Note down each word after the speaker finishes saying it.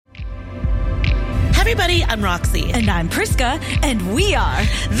everybody, I'm Roxy. And I'm Priska, and we are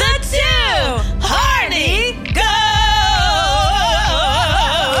the Two Horny Girls!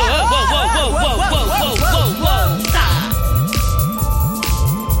 Whoa.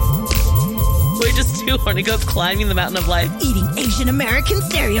 We're just two horny girls climbing the mountain of life. Eating Asian American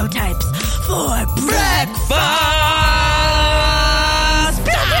stereotypes for breakfast!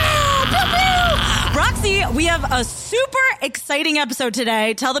 Roxy, we have a super exciting episode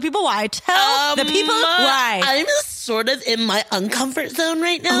today. Tell the people why. Tell the people why. I'm sort of in my uncomfort zone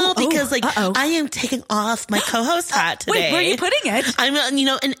right now because I am taking off my co-host hat today. Wait, where are you putting it? I'm,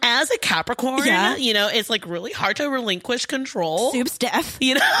 and as a Capricorn, it's like really hard to relinquish control. Soup Steph.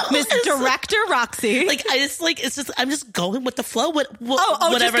 Miss Director Roxy. I'm just going with the flow. Whatever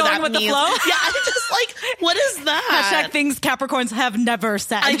just going that with means. The flow? Yeah, I'm just like, what is that? # things Capricorns have never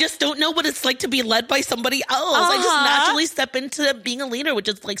said. I just don't know what it's like to be led by somebody else. I just naturally step into being a leader, which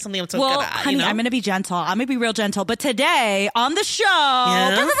is like something I'm so good at. Honey, I'm going to be gentle. I'm going to be real gentle. But today on the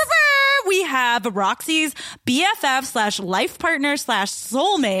show, we have Roxy's BFF / life partner /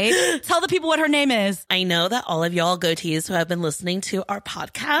 soulmate. Tell the people what her name is. I know that all of y'all goatees who have been listening to our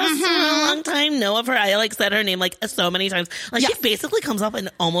podcast for a long time know of her. I said her name so many times. She basically comes up in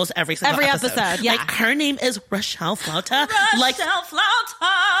almost every single episode. Yeah. Her name is Rochelle Flauta. Rochelle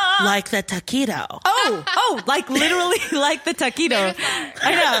Flauta. Like the taquito. Like literally like the taquito.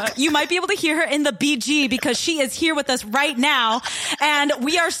 I know. You might be able to hear her in the BG because she is here with us right now. And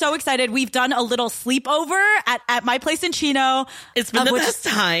we are so excited. We've done a little sleepover at my place in Chino. It's been the best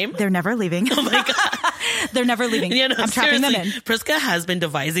time. They're never leaving. Oh my God. They're never leaving. I'm trapping them in. Priska has been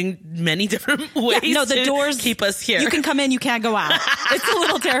devising many different ways the doors keep us here. You can come in, you can't go out. It's a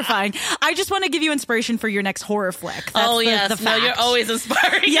little terrifying. I just want to give you inspiration for your next horror flick. That's the fact. No, you're always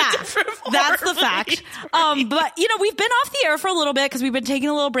inspiring. Yeah, that's the fact. But, we've been off the air for a little bit because we've been taking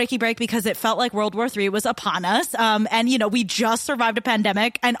a little breaky break because it felt like World War III was upon us. And, we just survived a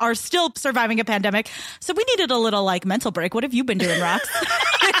pandemic and are still surviving a pandemic. So we needed a little mental break. What have you been doing, Rox?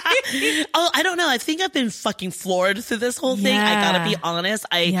 I don't know. I think I've been fucking floored through this whole thing. I gotta be honest.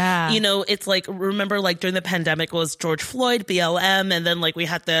 It's remember during the pandemic was George Floyd, BLM, and then we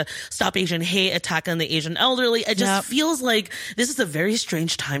had the Stop Asian Hate attack on the Asian elderly. It just feels like this is a very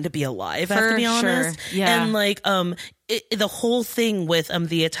strange time to be alive, I have to be honest. Yeah. And the whole thing with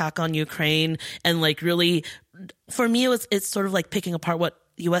the attack on Ukraine and really, for me, it's sort of picking apart what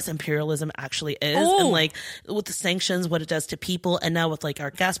U.S. imperialism actually is, and with the sanctions, what it does to people, and now with our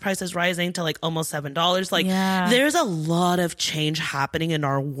gas prices rising to almost $7, there's a lot of change happening in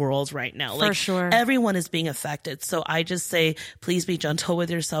our world right now. For sure, everyone is being affected. So I just say, please be gentle with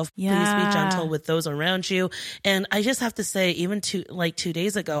yourself. Please be gentle with those around you. And I just have to say, even 2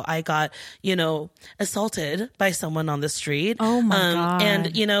 days ago, I got assaulted by someone on the street. Oh my God! And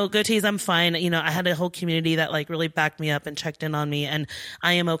goatees, I'm fine. I had a whole community that really backed me up and checked in on me, and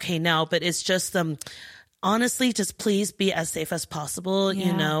I am okay now, but it's just honestly, just please be as safe as possible.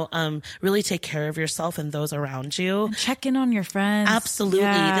 Really take care of yourself and those around you. And check in on your friends. Absolutely.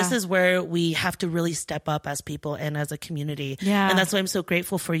 This is where we have to really step up as people and as a community. And that's why I'm so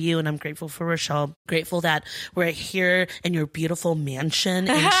grateful for you, and I'm grateful for Rochelle. Grateful that we're here in your beautiful mansion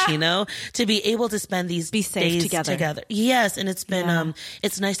in Chino to be able to spend these days together. Yes, and it's been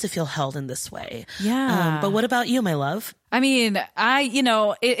it's nice to feel held in this way. But what about you, my love? I mean,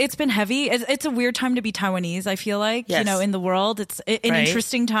 it's been heavy. It's a weird time to be Taiwanese, I feel like, in the world. It's an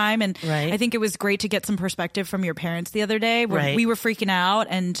interesting time. And I think it was great to get some perspective from your parents the other day where we were freaking out,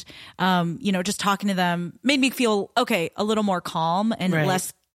 and, just talking to them made me feel, a little more calm and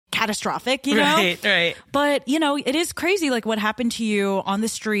less catastrophic, Right. But, it is crazy, what happened to you on the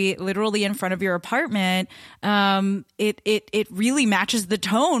street, literally in front of your apartment. It really matches the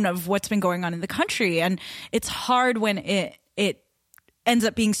tone of what's been going on in the country. And it's hard when it ends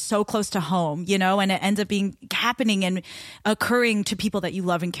up being so close to home, and it ends up happening and occurring to people that you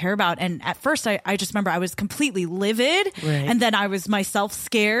love and care about. And at first I just remember I was completely livid, and then I was myself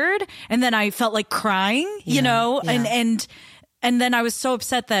scared, and then I felt like crying, and then I was so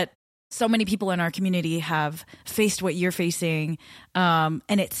upset that so many people in our community have faced what you're facing. And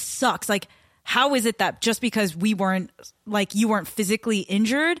it sucks. How is it that just because we weren't you weren't physically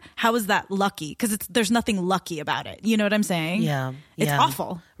injured, how is that lucky? Because there's nothing lucky about it. You know what I'm saying? Yeah. It's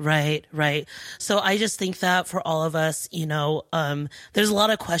awful. Right. So I just think that for all of us, there's a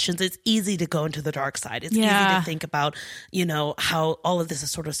lot of questions. It's easy to go into the dark side. It's easy to think about, how all of this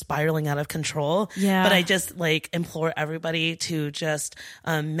is sort of spiraling out of control. Yeah. But I just implore everybody to just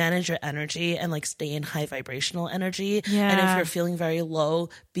manage your energy and stay in high vibrational energy. Yeah. And if you're feeling very low,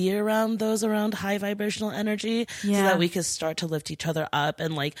 be around those around high vibrational energy so that we can is start to lift each other up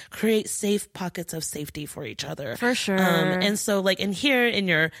and like create safe pockets of safety for each other. For sure. And so like in here in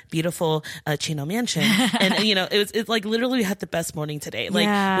your beautiful Chino mansion, and it's like literally we had the best morning today.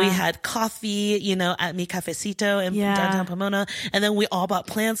 Like we had coffee, at Mi Cafecito in downtown Pomona, and then we all bought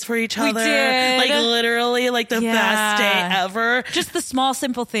plants for each other. Did. Like literally like the best day ever. Just the small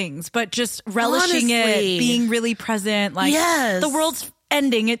simple things, but just relishing it, being really present. Like the world's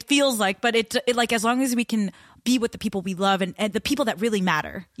ending, it feels like, but it like as long as we can be with the people we love and the people that really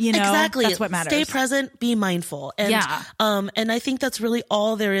matter, exactly. That's what matters. Stay present, be mindful. And, and I think that's really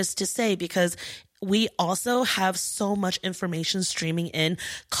all there is to say, because we also have so much information streaming in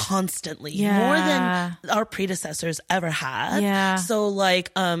constantly, more than our predecessors ever had. Yeah. So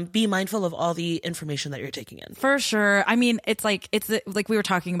like, be mindful of all the information that you're taking in. For sure. I mean, it's like we were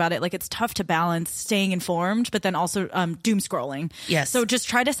talking about it, like it's tough to balance staying informed, but then also, doom scrolling. Yes. So just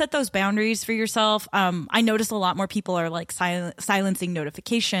try to set those boundaries for yourself. I notice a lot more people are like silencing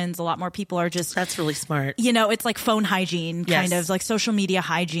notifications. A lot more people are just, that's really smart. It's like phone hygiene, kind of like social media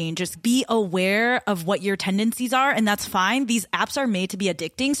hygiene. Just be aware of what your tendencies are, and that's fine. These apps are made to be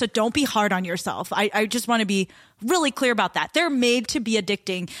addicting, so don't be hard on yourself. I just want to be really clear about that. They're made to be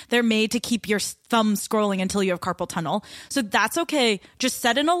addicting. They're made to keep your thumb scrolling until you have carpal tunnel. So that's okay. Just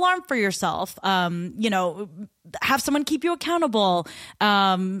set an alarm for yourself. Have someone keep you accountable.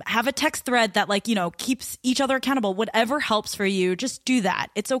 Have a text thread that keeps each other accountable. Whatever helps for you, just do that.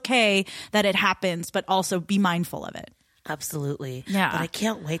 It's okay that it happens, but also be mindful of it. Absolutely. Yeah. But I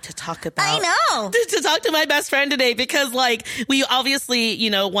can't wait to talk about. I know. To talk to my best friend today, because we obviously,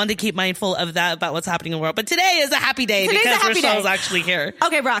 want to keep mindful of that about what's happening in the world. But today is a happy day because Rochelle's actually here.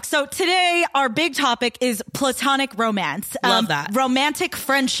 Okay, Rock. So today our big topic is platonic romance. Love that. Romantic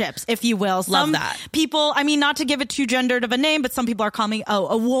friendships, if you will. Love that. People, not to give it too gendered of a name, but some people are calling a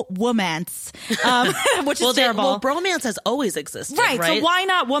womance, which is terrible. bromance has always existed, right? So why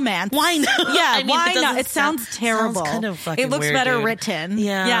not womance? Why not? Yeah, why not? It sounds terrible. Sounds kind of fucking it looks weird, better dude. Written.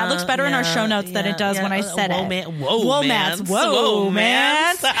 Yeah, it looks better in our show notes than it does when I said it. Womance.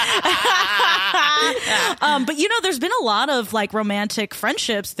 But there's been a lot of like romantic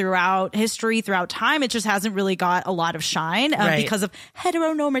friendships throughout history, throughout time. It just hasn't really got a lot of shine because of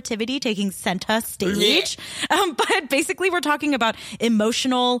heteronormativity taking center stage. But basically we're talking about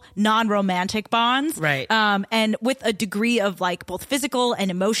emotional, non-romantic bonds. Right. And with a degree of like both physical and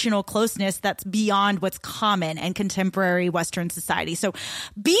emotional closeness that's beyond what's common and contemporary Western society. So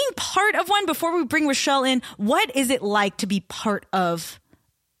being part of one, before we bring Rochelle in, what is it like to be part of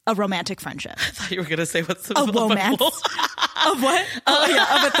a romantic friendship? I thought you were going to say what's a romance. Of what? Of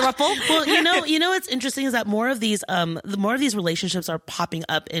a throuple? Well, what's interesting is that more of these relationships are popping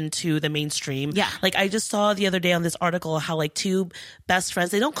up into the mainstream. Yeah. Like I just saw the other day on this article how like two best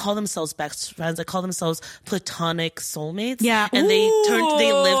friends, they don't call themselves best friends, they call themselves platonic soulmates. Yeah. And they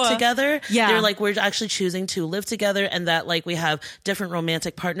live together. Yeah. They're like, we're actually choosing to live together, and that like we have different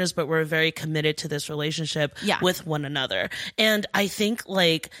romantic partners, but we're very committed to this relationship with one another. And I think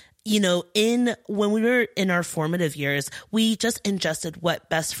like, when we were in our formative years, we just ingested what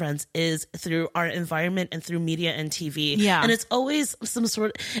best friends is through our environment and through media and TV. Yeah. And it's always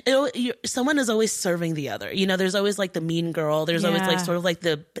someone is always serving the other. There's always like the mean girl. There's always like sort of like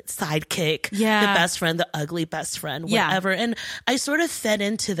the sidekick, the best friend, the ugly best friend, whatever. And I sort of fed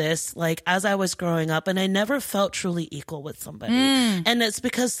into this like as I was growing up, and I never felt truly equal with somebody. And it's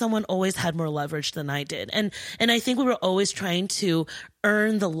because someone always had more leverage than I did. And I think we were always trying to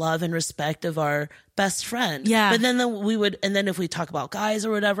earn the love and respect of our best friend. Yeah. But then then if we talk about guys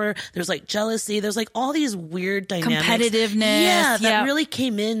or whatever, there's like jealousy. There's like all these weird dynamics. Competitiveness. Yeah. That really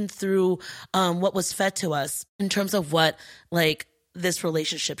came in through what was fed to us in terms of what like this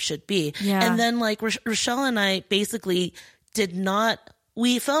relationship should be. Yeah. And then like Rochelle and I basically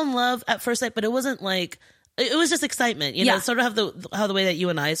we fell in love at first sight, but it wasn't like, it was just excitement, sort of how the way that you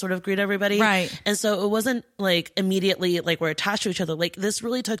and I sort of greet everybody. Right. And so it wasn't like immediately like we're attached to each other. Like this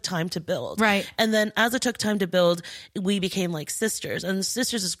really took time to build. Right. And then as it took time to build, we became like sisters. And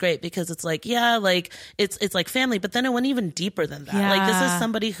sisters is great because it's like, like it's like family, but then it went even deeper than that. Yeah. Like this is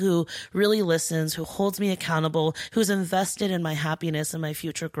somebody who really listens, who holds me accountable, who's invested in my happiness and my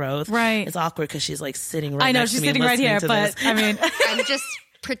future growth. Right. It's awkward because she's like sitting right I know next to she's me sitting right here, but this. I mean, I'm just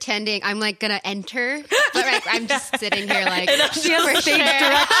pretending I'm like gonna enter, but like, I'm just sitting here like she has a stage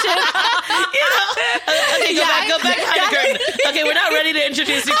direction. Okay, go back behind the curtain. Okay, we're not ready to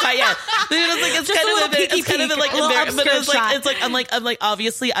introduce you quite yet. It's kind of like embarrassing, but I'm like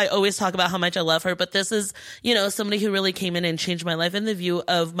obviously I always talk about how much I love her, but this is somebody who really came in and changed my life in the view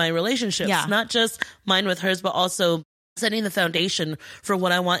of my relationships, not just mine with hers, but also setting the foundation for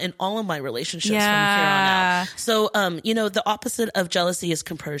what I want in all of my relationships from here on out. So, the opposite of jealousy is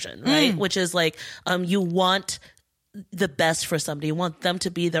compersion, right? Which is like, you want the best for somebody. You want them to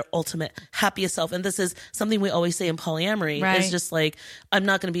be their ultimate happiest self. And this is something we always say in polyamory. It's just like, I'm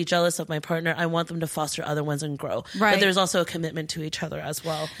not going to be jealous of my partner. I want them to foster other ones and grow. But there's also a commitment to each other as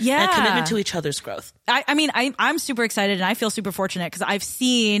well. And a commitment to each other's growth. I'm super excited and I feel super fortunate because I've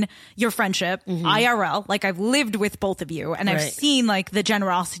seen your friendship IRL. Like I've lived with both of you and I've seen like the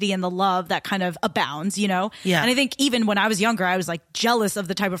generosity and the love that kind of abounds, you know? And I think even when I was younger, I was like jealous of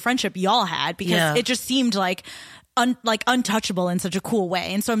the type of friendship y'all had because it just seemed like untouchable in such a cool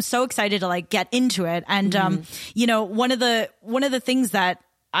way. And so I'm so excited to like get into it. And, one of the things that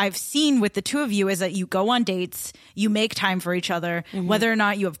I've seen with the two of you is that you go on dates, you make time for each other, whether or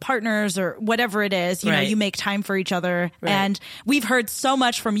not you have partners or whatever it is, you know, you make time for each other. And we've heard so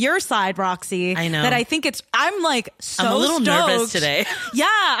much from your side, Roxy, I know. that I think I'm like so I'm a little stoked. nervous today. Yeah,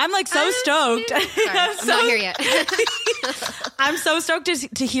 I'm like so stoked. Sorry, I'm not here yet. I'm so stoked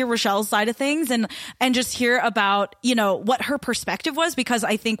to hear Rochelle's side of things and just hear about, what her perspective was, because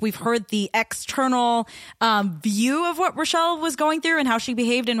I think we've heard the external view of what Rochelle was going through and how she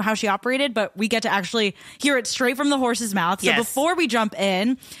behaved and how she operated, but we get to actually hear it straight from the horse's mouth. So before we jump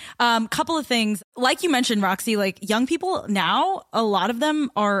in, couple of things. Like you mentioned, Roxy, like young people now, a lot of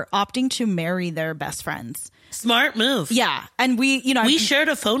them are opting to marry their best friends. Smart move. Yeah. And we shared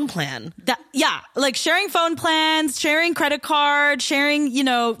a phone plan. Like sharing phone plans, sharing credit cards, sharing,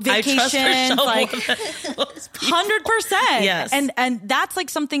 vacations, like 100%. Yes. And that's like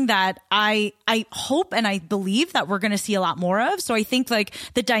something that I hope and I believe that we're going to see a lot more of. So I think like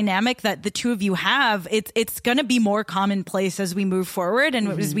the dynamic that the two of you have, it's going to be more commonplace as we move forward and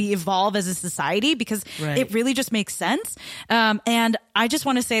as we evolve as a society, because it really just makes sense. And I just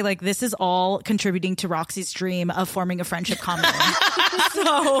want to say like, this is all contributing to Roxy's dream of forming a friendship commune.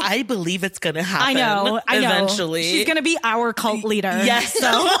 So I believe it's going to happen. I know. Eventually. She's going to be our cult leader. Yes.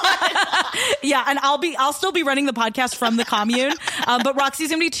 So yeah. And I'll still be running the podcast from the commune. But Roxy's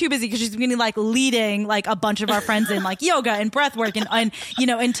going to be too busy because she's going to be like leading like a bunch of our friends in like yoga and breath work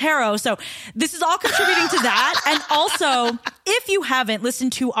and tarot. So this is all contributing to that. And also, if you haven't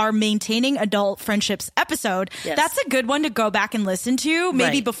listened to our Maintaining Adult Friendships episode, that's a good one to go back and listen to,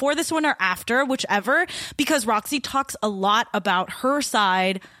 maybe before this one or after, whichever, because Roxy talks a lot about her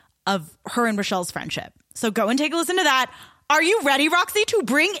side of her and Rochelle's friendship. So go and take a listen to that. Are you ready, Roxy, to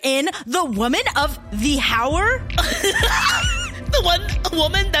bring in the woman of the hour? The one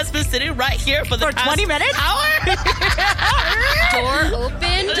woman that's been sitting right here for 20 minutes? Hour? Door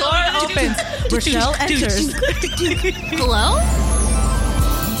open. Door opens. Rochelle enters. Hello?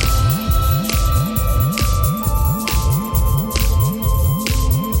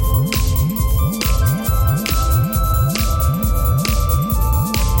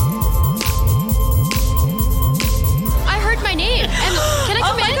 My name. And can I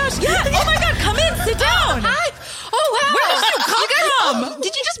come in? Oh my gosh, yeah. Oh my God, come in, sit down. Hi. Oh, wow. Where did you come from?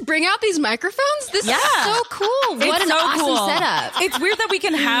 Did you just bring out these microphones? This is so cool. What an awesome setup. It's weird that we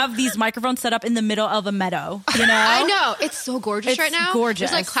can have these microphones set up in the middle of a meadow, you know? I know. It's so gorgeous right now.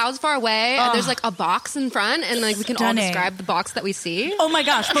 Gorgeous. There's like clouds far away and there's like a box in front and like we can all describe the box that we see. Oh my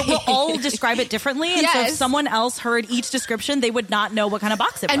gosh, but we'll all describe it differently. And so if someone else heard each description, they would not know what kind of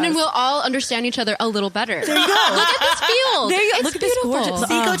box it was. And then we'll all understand each other a little better. There you go. Look at this field. There you go. It's Look at beautiful. this gorgeous.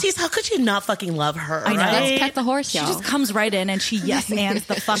 See, Goatees, how could you not fucking love her? I know. Right? Let's pet the horse, y'all. She just comes right in and she yes-ands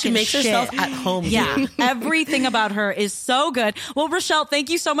the fucking She makes shit. herself at home. Yeah. Everything about her is so good. Well, Rochelle, thank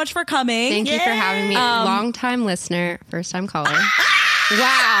you so much for coming. Thank you for having me. Long-time listener, first-time caller.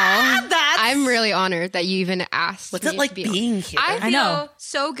 Wow. I'm really honored that you even asked. What's it like being here? I feel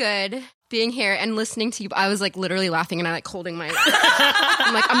so good being here and listening to you. I was like literally laughing and I like holding my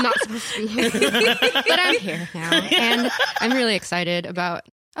I'm like, I'm not supposed to be here. But I'm here now. And I'm really excited about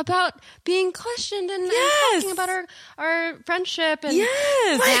being questioned and talking about our friendship. And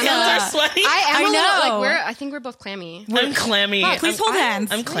yes. My hands are sweaty. I know. I think we're both clammy. I'm clammy. Please hold hands.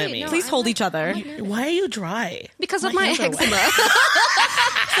 I'm clammy. Please hold each other. Why are you dry? Because of my eczema.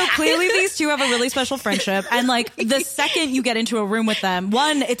 So clearly these two have a really special friendship. And like the second you get into a room with them,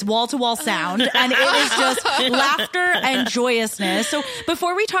 one, it's wall to wall sound and it is just laughter and joyousness. So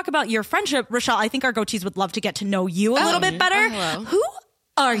before we talk about your friendship, Rochelle, I think our Goatees would love to get to know you a little bit better. Hello. Who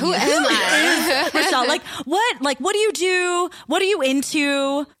are you? Who am I? Rochelle, what do you do? What are you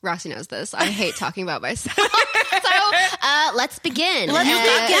into? Roxy knows this. I hate talking about myself. So let's begin.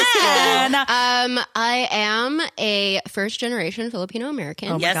 I am a first-generation Filipino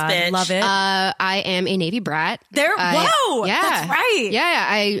American. Oh yes, God, bitch. Love it. I am a Navy brat. Whoa! Yeah, that's right.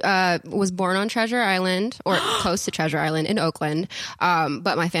 Yeah. I was born on Treasure Island, or close to Treasure Island in Oakland,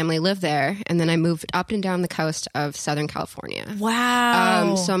 but my family lived there, and then I moved up and down the coast of Southern California.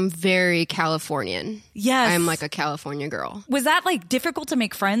 Wow. So I'm very Californian. Yes. I'm like a California girl. Was that like difficult to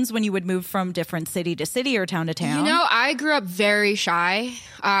make friends when you would move from different city to city or town to town? You know, I grew up very shy,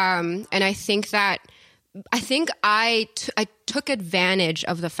 and I think I took advantage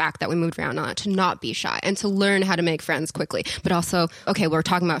of the fact that we moved around a lot to not be shy and to learn how to make friends quickly. But also, okay, we're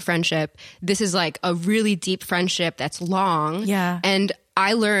talking about friendship. This is like a really deep friendship that's long. Yeah. And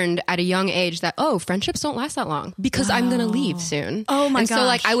I learned at a young age that, friendships don't last that long because I'm going to leave soon. Oh my gosh. So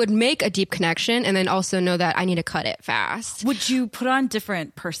like I would make a deep connection and then also know that I need to cut it fast. Would you put on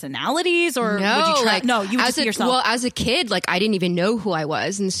different personalities or no, would you try? Like, no, you would just be yourself. Well, as a kid, like I didn't even know who I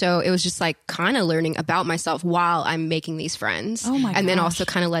was. And so it was just like kind of learning about myself while I'm making these friends. Oh my And then also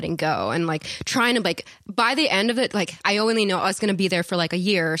kind of letting go and like trying to like, by the end of it, like I only know I was going to be there for like a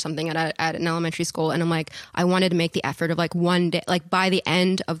year or something at an elementary school. And I'm like, I wanted to make the effort of like one day, like by the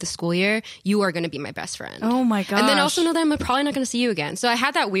end of the school year, you are going to be my best friend. Oh my gosh. And then also know that I'm probably not going to see you again. So I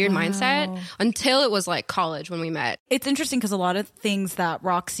had that weird mindset until it was like college when we met. It's interesting because a lot of things that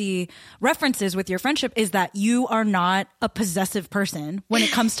Roxy references with your friendship is that you are not a possessive person when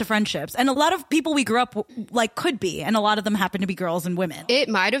it comes to friendships. And a lot of people we grew up like could be, and a lot of them happen to be girls and women. It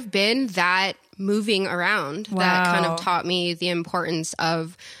might have been that moving around that kind of taught me the importance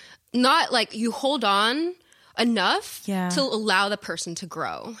of not like you hold on enough to allow the person to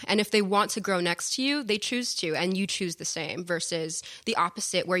grow. And if they want to grow next to you, they choose to, and you choose the same versus the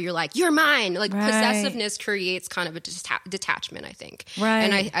opposite where you're like, you're mine. Like possessiveness creates kind of a detachment, I think. Right.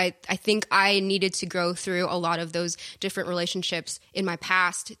 And I think I needed to go through a lot of those different relationships in my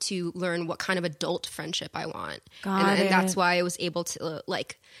past to learn what kind of adult friendship I want. And that's why I was able to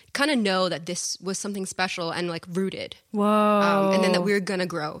like kind of know that this was something special and like rooted. Whoa. And then that we were gonna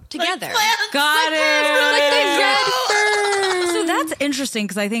grow together. Got it. So that's interesting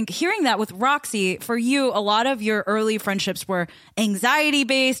because I think hearing that with Roxy, for you, a lot of your early friendships were anxiety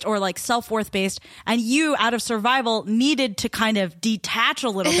based or like self-worth based, and you, out of survival, needed to kind of detach a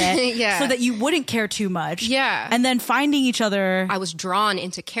little bit so that you wouldn't care too much. Yeah. And then finding each other. I was drawn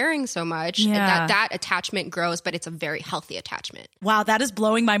into caring so much that attachment grows, but it's a very healthy attachment. Wow, that is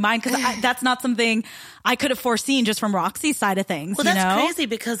blowing my mind because that's not something I could have foreseen just from Roxy's side of things. Well, that's crazy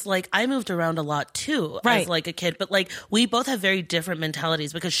because like I moved around a lot too as like a kid, but like we both have very different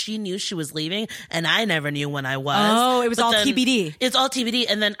mentalities because she knew she was leaving and I never knew when I was. Oh, it was all TBD. It's all TBD.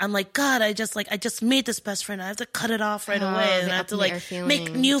 And then I'm like, God, I just made this best friend. I have to cut it off right away. And I have to like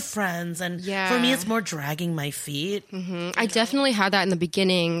make new friends. And for me, it's more dragging my feet. Mm-hmm. I definitely had that in the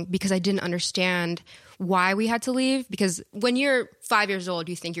beginning because I didn't understand why we had to leave, because when you're 5 years old,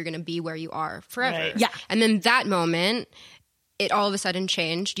 you think you're going to be where you are forever. Right. Yeah. And then that moment, it all of a sudden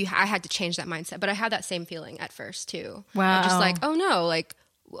changed. I had to change that mindset, but I had that same feeling at first too. Wow. I'm just like, oh no, like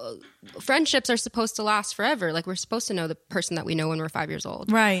friendships are supposed to last forever. Like we're supposed to know the person that we know when we're 5 years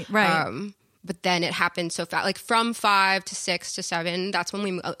old. Right. But then it happened so fast, like from 5 to 6 to 7. That's when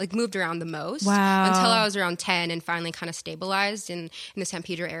we like moved around the most. Wow. Until I was around 10 and finally kind of stabilized in the San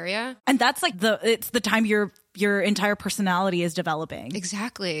Pedro area. And that's like it's the time your entire personality is developing.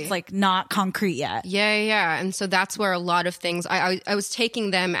 Exactly. It's like not concrete yet. Yeah. And so that's where a lot of things I was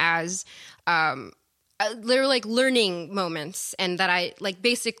taking them as they're like learning moments, and that I like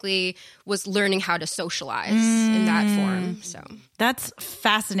basically was learning how to socialize in that form. So that's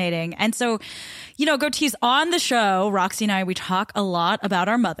fascinating. And so, Goatees, on the show, Roxy and I, we talk a lot about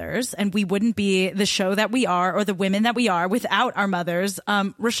our mothers, and we wouldn't be the show that we are or the women that we are without our mothers.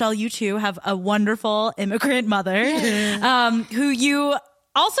 Rochelle, you too have a wonderful immigrant mother who you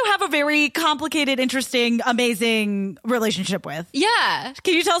also have a very complicated, interesting, amazing relationship with. Yeah.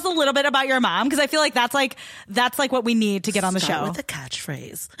 Can you tell us a little bit about your mom? Because I feel like that's like what we need to get on the show. With a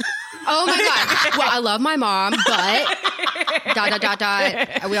catchphrase. Oh my God. Well, I love my mom, but ...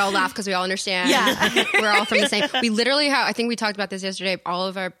 We all laugh because we all understand. Yeah. We're all from the same. We literally have, I think we talked about this yesterday. All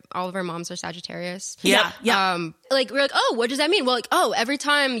of our moms are Sagittarius. Yeah. like, we're like, oh, what does that mean? Well, like, oh, every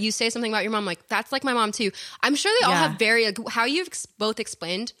time you say something about your mom, like, that's like my mom too. I'm sure they all have very, like, how you've both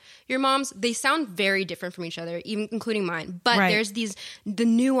explained your moms, they sound very different from each other, even including mine. But there's the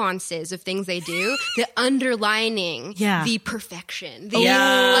nuances of things they do, the underlining, the perfection. The,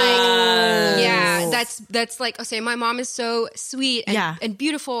 that's like, okay, my mom is so sweet and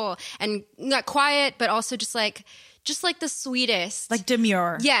beautiful and not quiet, but also just like the sweetest. Like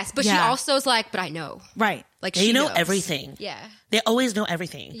demure. Yes, but she also is like, but I know. Right. Like they she know knows. everything. Yeah. They always know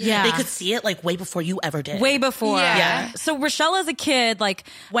everything. Yeah. They could see it like way before you ever did. Way before. Yeah. So Rochelle, as a kid, like,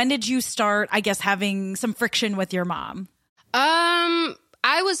 when did you start, I guess, having some friction with your mom?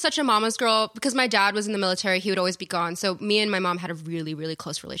 I was such a mama's girl because my dad was in the military. He would always be gone. So me and my mom had a really, really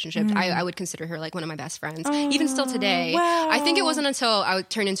close relationship. I would consider her like one of my best friends, even still today. Wow. I think it wasn't until I would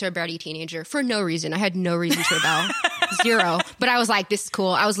turn into a bratty teenager for no reason. I had no reason to rebel. Zero. But I was like, this is cool.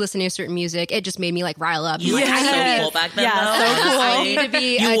 I was listening to certain music. It just made me like rile up. You were so cool back then, though. So cool. I need to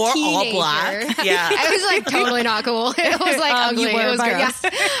be you a wore teenager. all black. Yeah. I was like totally not cool. It was like ugly. You were, It was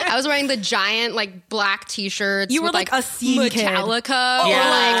gross. I was wearing the giant like black t-shirts. You were with, like a scene kid. Metallica. Yes.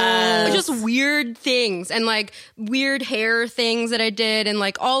 Or like just weird things and like weird hair things that I did and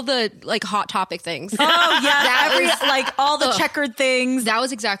like all the like Hot Topic things. Oh yeah, like all the checkered things. That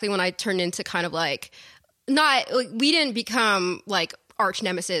was exactly when I turned into kind of like we didn't become like arch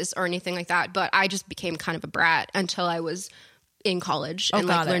nemesis or anything like that, but I just became kind of a brat until I was in college and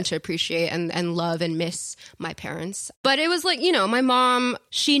like learned to appreciate and love and miss my parents. But it was like, you know, my mom,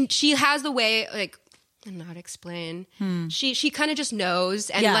 she has the way like, I don't know how to explain. She kind of just knows,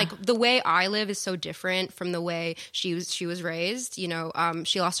 and like the way I live is so different from the way she was raised. You know,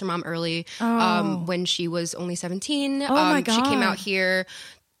 she lost her mom early when she was only 17. Oh my God. She came out here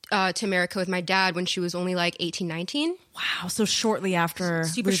to America with my dad when she was only like 18, 19. Wow, so shortly after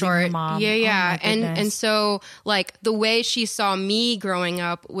Super losing short. her mom. Yeah. Oh my goodness. And so like the way she saw me growing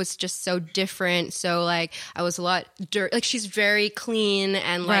up was just so different. So like I was a lot like she's very clean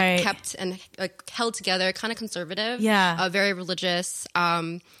and like kept and like held together, kind of conservative. Yeah. Very religious.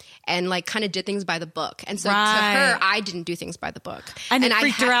 And like kind of did things by the book. And so to her, I didn't do things by the book. And it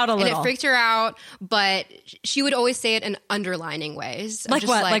freaked her out a little. And it freaked her out, but she would always say it in underlining ways. Like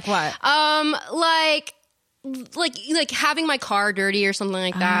what? Like what? Like having my car dirty or something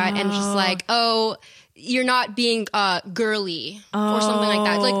like that. And just like, oh, you're not being girly or something like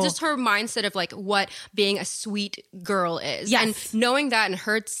that. Like just her mindset of like what being a sweet girl is. Yes. And knowing that and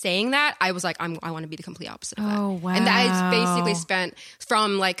her saying that, I was like, I want to be the complete opposite of that. Oh, wow. And that is basically spent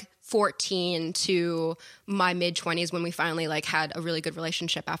from like 14 to my mid 20s when we finally like had a really good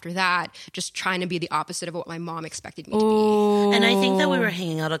relationship after that, just trying to be the opposite of what my mom expected me to be. And I think that we were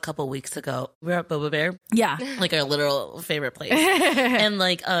hanging out a couple weeks ago. We were at Boba Bear. Yeah. Like our literal favorite place. And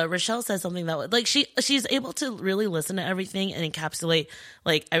like Rochelle said something that was like she's able to really listen to everything and encapsulate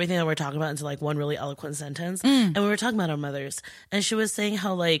like everything that we're talking about into like one really eloquent sentence. And we were talking about our mothers. And she was saying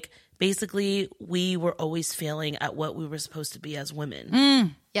how like basically we were always failing at what we were supposed to be as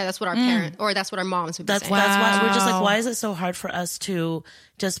women. Yeah, that's what our parents, or that's what our moms would be saying. That's why we're just like, why is it so hard for us to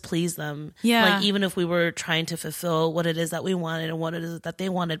just please them? Yeah. Like, even if we were trying to fulfill what it is that we wanted and what it is that they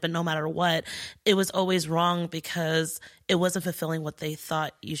wanted, but no matter what, it was always wrong because it wasn't fulfilling what they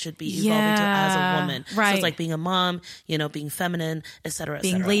thought you should be evolving to as a woman. Right. So it's like being a mom, you know, being feminine, et cetera, et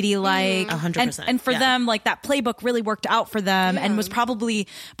being cetera. ladylike. 100%. And for them, like that playbook really worked out for them and was probably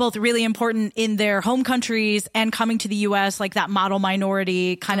both really important in their home countries and coming to the US, like that model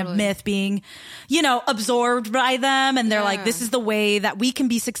minority kind of myth being, you know, absorbed by them. And they're like, this is the way that we can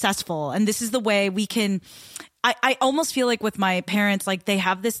be successful. And this is the way we can. I almost feel like with my parents, like they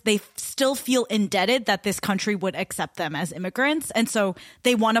have this, they still feel indebted that this country would accept them as immigrants. And so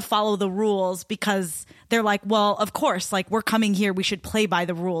they want to follow the rules because they're like, well, of course, like we're coming here. We should play by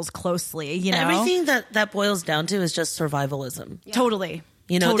the rules closely, you know? Everything that boils down to is just survivalism. Yeah. Totally.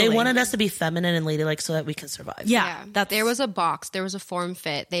 You know, Totally. They wanted us to be feminine and ladylike so that we can survive. Yeah. There was a box. There was a form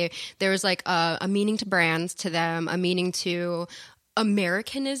fit. There was like a meaning to brands to them, a meaning to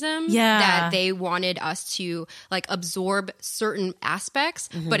Americanism that they wanted us to like absorb certain aspects.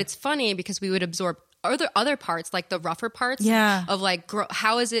 But it's funny because we would absorb other parts, like the rougher parts of like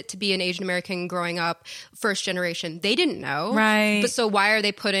how is it to be an Asian American growing up first generation? They didn't know, right? But so why are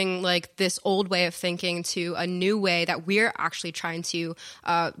they putting like this old way of thinking to a new way that we're actually trying to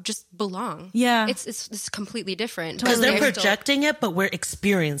just belong? Yeah, it's completely different because they're projecting it, but we're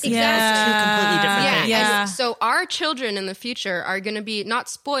experiencing exactly. it. It's two completely different things. Yeah. And so our children in the future are going to be not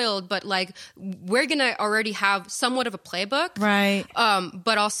spoiled, but like we're going to already have somewhat of a playbook, right?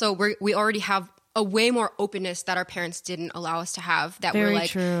 But also we already have a way more openness that our parents didn't allow us to have, that Very we're like,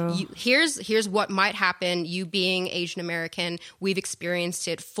 true. Here's what might happen. You being Asian American, we've experienced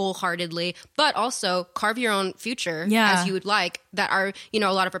it full-heartedly, but also carve your own future as you would like. That are, a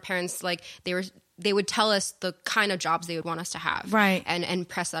lot of our parents, like they would tell us the kind of jobs they would want us to have, right, and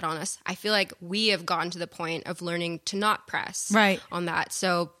press that on us. I feel like we have gotten to the point of learning to not press on that.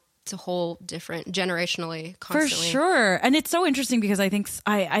 So it's a whole different generationally, constantly. For sure. And it's so interesting because I think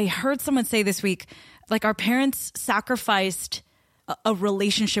I heard someone say this week, like our parents sacrificed a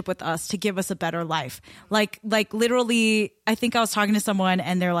relationship with us to give us a better life. Like literally, I think I was talking to someone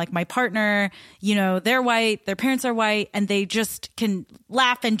and they're like, my partner, they're white, their parents are white, and they just can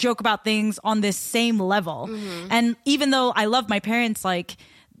laugh and joke about things on this same level. Mm-hmm. And even though I love my parents, like,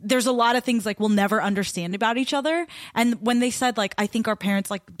 there's a lot of things like we'll never understand about each other. And when they said like, I think our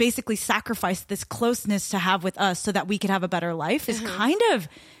parents like basically sacrificed this closeness to have with us so that we could have a better life is kind of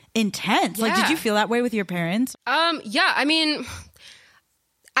intense. Yeah. Like, did you feel that way with your parents? Yeah. I mean,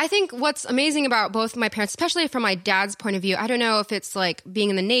 I think what's amazing about both my parents, especially from my dad's point of view, I don't know if it's like being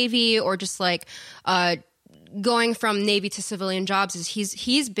in the Navy or just like, going from Navy to civilian jobs, is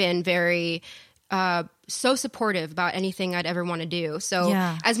he's been very, so supportive about anything I'd ever want to do. So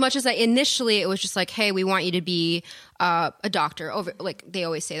as much as initially it was just like, hey, we want you to be a doctor, over, like they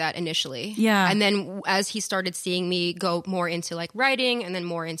always say that initially. Yeah. And then as he started seeing me go more into like writing and then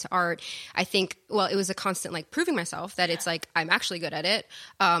more into art, I think, well, it was a constant like proving myself that it's like, I'm actually good at it.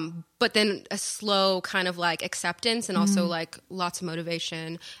 But then a slow kind of like acceptance and also like lots of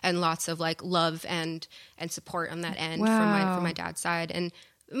motivation and lots of like love and support on that end from my dad's side. And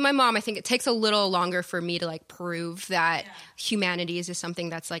my mom, I think it takes a little longer for me to like prove that humanities is something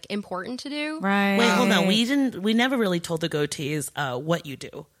that's like important to do. Right. Wait, hold on. We never really told the goatees what you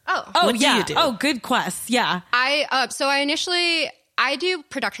do. What do you do? Oh, good quest. Yeah. I do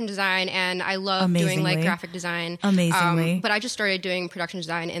production design and I love doing like graphic design. Amazingly. But I just started doing production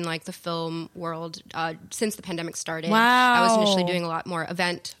design in like the film world since the pandemic started. Wow. I was initially doing a lot more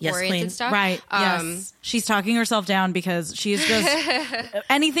event-oriented stuff. Right. Yes. She's talking herself down because she's just,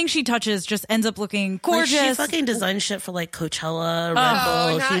 anything she touches just ends up looking gorgeous. Like she fucking designed shit for like Coachella,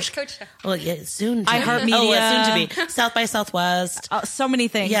 Red Bull, Coachella. Oh, yeah, soon to iHeartMedia. Soon to be. South by Southwest. So many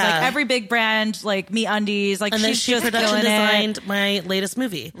things. Yeah. Like every big brand, like MeUndies. Like and then she's she just production designed my latest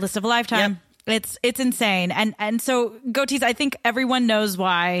movie, List of a Lifetime. Yep. It's insane. And so Goatees, I think everyone knows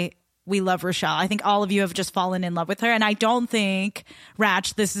why we love Rochelle. I think all of you have just fallen in love with her. And I don't think,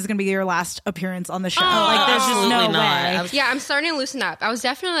 Ratch, this is going to be your last appearance on the show. Like, there's just no way. Yeah, I'm starting to loosen up. I was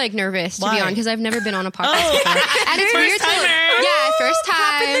definitely like nervous to be on because I've never been on a podcast before. And it's weird too. Yeah, first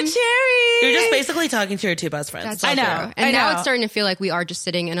time. Popping the cherry. You're just basically talking to your two best friends. I know. And now it's starting to feel like we are just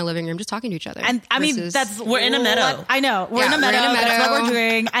sitting in a living room just talking to each other. And I mean, we're in a meadow. I know. We're in a meadow. That's what we're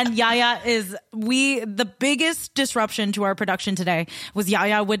doing. And Yaya the biggest disruption to our production today was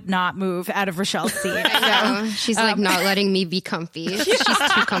Yaya would not move out of Rochelle's seat. I know. She's like not letting me be comfy. She's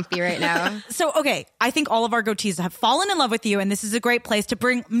too comfy right now. So, okay. I think all of our goatees have fallen in love with you, and this is a great place to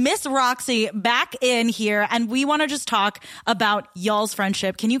bring Miss Roxy back in here. And we want to just talk about y'all's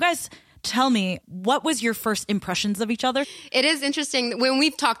friendship. Can you guys tell me, what was your first impressions of each other? It is interesting when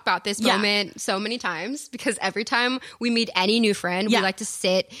we've talked about this moment so many times, because every time we meet any new friend, we like to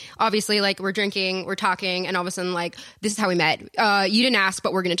sit, obviously, like we're drinking, we're talking, and all of a sudden, like, this is how we met. You didn't ask,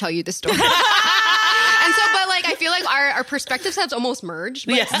 but we're going to tell you this story. And so, but like, I feel like our perspectives have almost merged,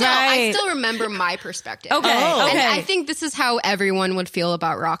 but still, I still remember my perspective. Okay. And I think this is how everyone would feel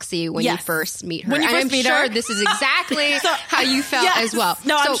about Roxy when you first meet her. When you and first I'm meet sure her. this is exactly how you felt as well.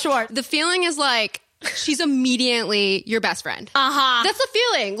 No, I'm sure. The feeling is like, she's immediately your best friend. That's the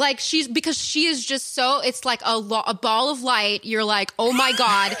feeling. Like because she is just so, it's like a ball of light. You're like, oh my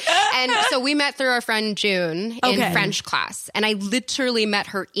God. And so we met through our friend June in French class. And I literally met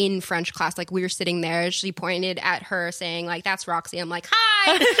her in French class. Like we were sitting there. She pointed at her saying like, that's Roxy. I'm like,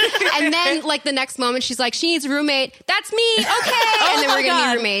 hi. And then like the next moment she's like, she needs a roommate. That's me. Okay. And then we're going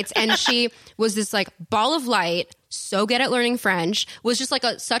to be roommates. And she was this like ball of light. So good at learning French, was just like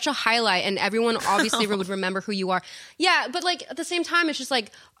such a highlight, and everyone obviously would remember who you are. Yeah, but like at the same time, it's just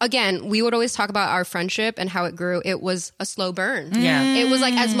like, again, we would always talk about our friendship and how it grew. It was a slow burn. Yeah. It was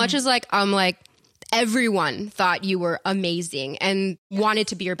like as much as like everyone thought you were amazing and wanted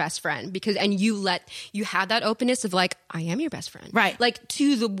to be your best friend and you had that openness of like, I am your best friend. Right. Like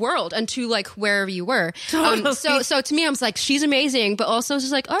to the world and to like wherever you were. Totally. So to me, I was like, she's amazing, but also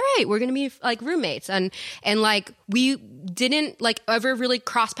just like, all right, we're going to be like roommates. And like, we didn't like ever really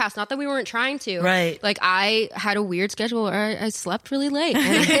cross paths. Not that we weren't trying to. Right. Like I had a weird schedule where I slept really late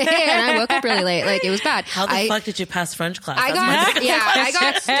and I woke up really late. Like it was bad. How the fuck did you pass French class? I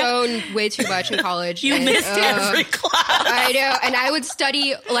got stoned way too much in college. You missed every class. I know. And I would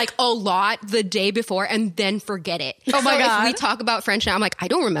study like a lot the day before and then forget it. Oh my God. If we talk about French now, I'm like, I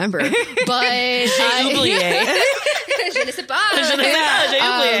don't remember. But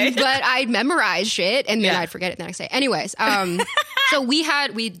but I'd memorize shit and then I'd forget it the next day. Anyways, so we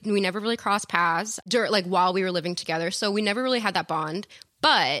never really crossed paths like while we were living together. So we never really had that bond.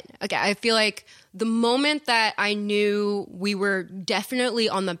 But okay, I feel like the moment that I knew we were definitely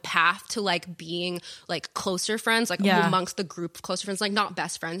on the path to like being like closer friends, like amongst the group of closer friends, like not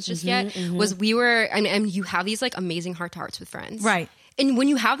best friends just yet, was we were, and you have these like amazing heart to hearts with friends. Right. And when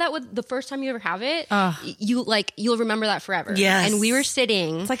you have that with the first time you ever have it, you'll remember that forever. Yes. And we were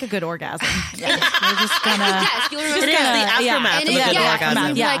sitting. It's like a good orgasm. You're just gonna. Yes, you'll remember the aftermath of a good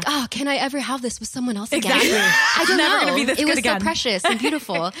orgasm. You're like, oh, can I ever have this with someone else again? Exactly. I don't never know. Gonna be this it was again. So precious and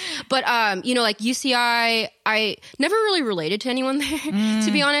beautiful. But you know, like UCI, I never really related to anyone there,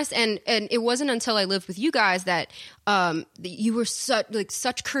 to be honest. And it wasn't until I lived with you guys that you were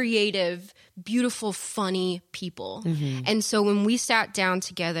such creative, beautiful, funny people. And so when we sat down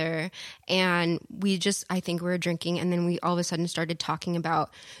together and I think we were drinking, and then we all of a sudden started talking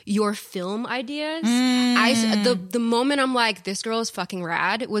about your film ideas. The moment I'm like, this girl is fucking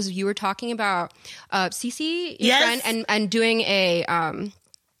rad, was you were talking about Cece, your friend, and doing a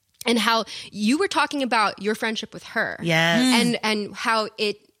and how you were talking about your friendship with her. Yes. And how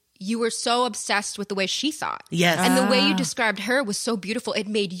you were so obsessed with the way she thought. Yes. And the way you described her was so beautiful. It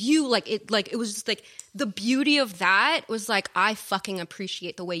made you it was just like the beauty of that was like, I fucking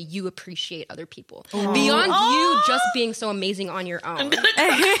appreciate the way you appreciate other people. Beyond you just being so amazing on your own.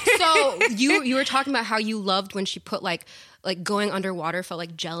 So you were talking about how you loved when she put like going underwater felt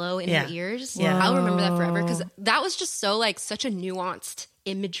like jello in her ears. Yeah. I'll remember that forever because that was just so like such a nuanced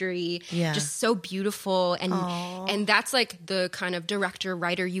imagery, just so beautiful, and that's like the kind of director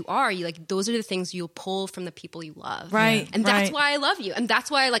writer you are. You like those are the things you'll pull from the people you love, right? And that's why I love you, and that's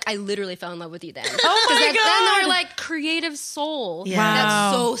why like I literally fell in love with you then. Oh my God! Then they're like creative soul,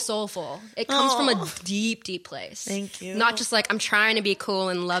 that's so soulful. It comes from a deep, deep place. Thank you. Not just like I'm trying to be cool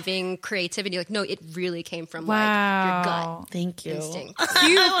and loving creativity. Like no, it really came from like your gut. Thank you. Instinct.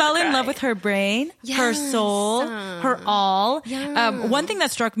 You fell in love with her brain, her soul, her all. One thing that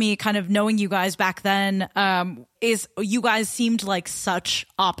struck me kind of knowing you guys back then is you guys seemed like such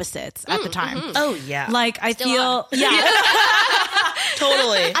opposites at the time. Oh yeah. Like I feel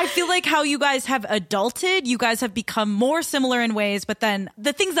totally. I feel like how you guys have adulted, you guys have become more similar in ways, but then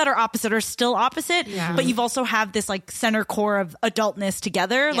the things that are opposite are still opposite. But you've also have this like center core of adultness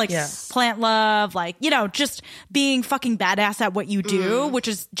together, like plant love, like, you know, just being fucking badass at what you do, which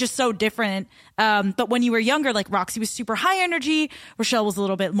is just so different. But when you were younger, like Roxy was super high energy, Rochelle was a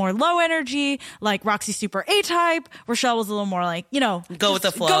little bit more low energy, like Roxy super A-type, Rochelle was a little more like, you know, go with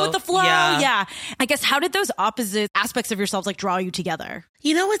the flow. Go with the flow. Yeah. I guess how did those opposite aspects of yourselves like draw you together?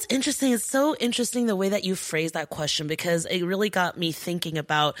 You know what's interesting? It's so interesting the way that you phrased that question, because it really got me thinking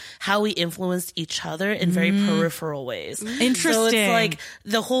about how we influenced each other in very peripheral ways. Interesting. So it's like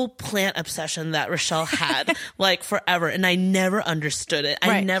the whole plant obsession that Rochelle had like forever, and I never understood it.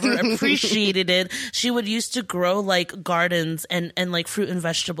 I never appreciated it. She would used to grow like gardens and like fruit and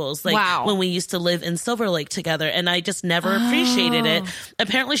vegetables like when we used to live in Silver Lake together, and I just never appreciated it.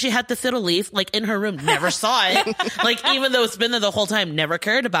 Apparently she had the fiddle leaf like in her room, never saw it. Like even though it's been there the whole time, never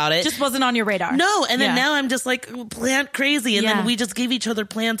cared about it. Just wasn't on your radar. No. And then now I'm just like plant crazy. And then we just give each other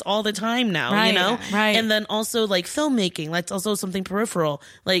plants all the time now, you know? Right. And then also like filmmaking, that's also something peripheral.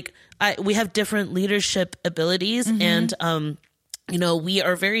 Like we have different leadership abilities and, you know, we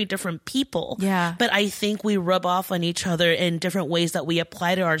are very different people. Yeah. But I think we rub off on each other in different ways that we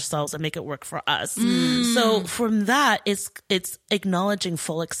apply to ourselves and make it work for us. So from that, it's acknowledging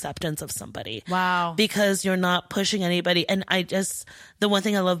full acceptance of somebody. Wow. Because you're not pushing anybody. And the one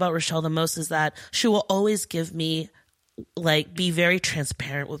thing I love about Rochelle the most is that she will always give me like be very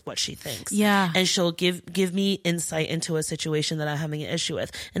transparent with what she thinks. Yeah. And she'll give me insight into a situation that I'm having an issue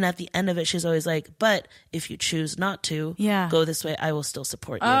with. And at the end of it, she's always like, but if you choose not to go this way, I will still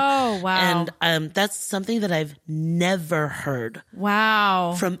support you. Oh, wow. And that's something that I've never heard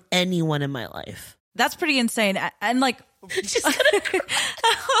from anyone in my life. That's pretty insane. And like, she's gonna cry.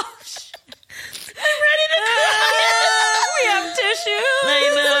 Oh, shit. I'm ready to cry. We have tissues.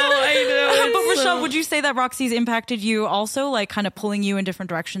 I know. But Rochelle, would you say that Roxy's impacted you also, like kind of pulling you in different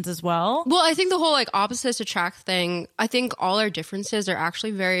directions as well? Well, I think the whole like opposites attract thing, I think all our differences are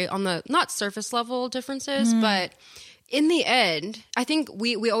actually very on the not surface level differences, but in the end, I think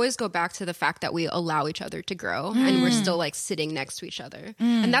we always go back to the fact that we allow each other to grow and we're still like sitting next to each other.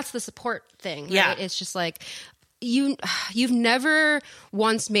 And that's the support thing, right? Yeah. It's just like, you've never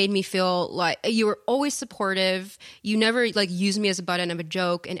once made me feel like you were always supportive. You never like used me as a butt end of a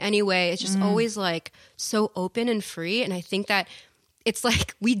joke in any way. It's just always like so open and free. And I think that it's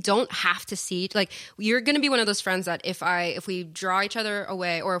like we don't have to see, like, you're going to be one of those friends that if we draw each other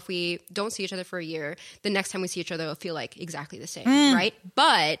away or if we don't see each other for a year, the next time we see each other, it'll feel like exactly the same, right?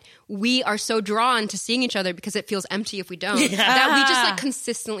 But we are so drawn to seeing each other because it feels empty if we don't, that we just like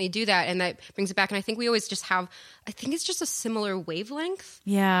consistently do that. And that brings it back. And I think we always just have, I think it's just a similar wavelength.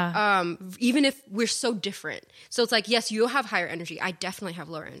 Yeah. Even if we're so different. So it's like, yes, you have higher energy. I definitely have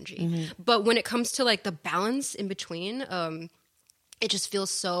lower energy. But when it comes to like the balance in between, it just feels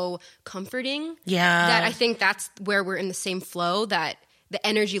so comforting. Yeah. That I think that's where we're in the same flow, that the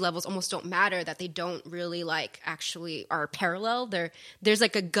energy levels almost don't matter, that they don't really like actually are parallel. There's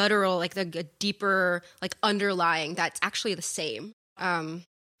like a guttural, like a deeper, like underlying that's actually the same.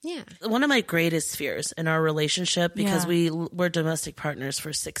 Yeah. One of my greatest fears in our relationship, because we were domestic partners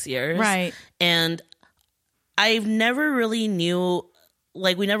for 6 years. Right. And I've never really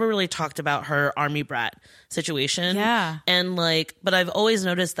we never really talked about her army brat situation. Yeah. And but I've always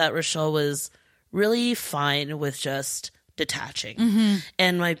noticed that Rochelle was really fine with just detaching.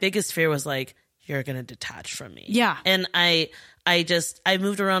 And my biggest fear was like, you're going to detach from me. Yeah. And I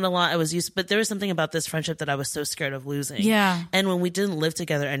moved around a lot. But there was something about this friendship that I was so scared of losing. Yeah. And when we didn't live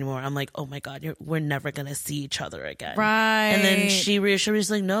together anymore, I'm like, oh my God, we're never going to see each other again. Right. And then she reassured me,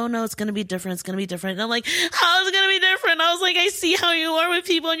 she's like, no, it's going to be different. It's going to be different. And I'm like, how is it going to be different? I was like, I see how you are with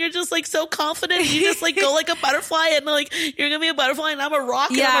people and you're just like so confident. You just like go like a butterfly and like, you're going to be a butterfly and I'm a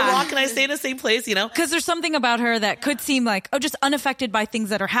rock and I'm a rock and I stay in the same place, you know? Because there's something about her that could seem like, just unaffected by things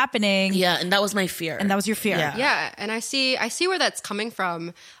that are happening. Yeah. And that was my fear. And that was your fear. Yeah. And I see where that's coming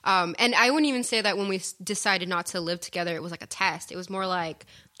from. And I wouldn't even say that when we decided not to live together, it was like a test. It was more like,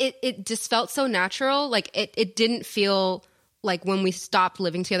 it just felt so natural. Like it didn't feel like when we stopped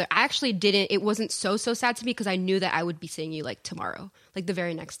living together, I actually didn't, it wasn't so sad to me because I knew that I would be seeing you like tomorrow, like the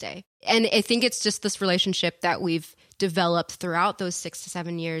very next day. And I think it's just this relationship that we've developed throughout those 6 to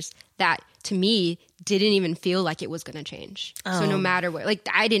 7 years that to me didn't even feel like it was going to change. So no matter what, like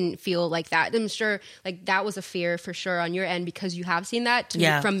I didn't feel like that. I'm sure like that was a fear for sure on your end because you have seen that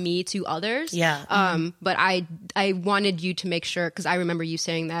from me to others. Yeah. But I wanted you to make sure, because I remember you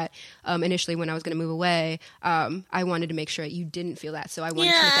saying that initially when I was going to move away, I wanted to make sure that you didn't feel that. So I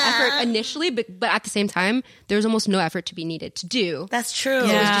wanted to make the effort initially, but at the same time, there was almost no effort to be needed to do. That's true. So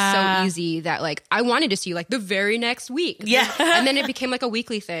it was just so easy that like I wanted to see you like the very next week. Yeah. And then it became like a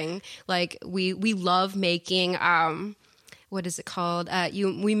weekly thing. Like we love making what is it called?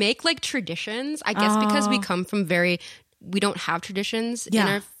 We make like traditions, I guess, because we come from we don't have traditions in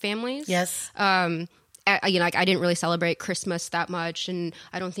our families. Yes. Like I didn't really celebrate Christmas that much, and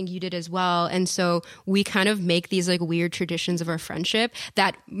I don't think you did as well. And so we kind of make these like weird traditions of our friendship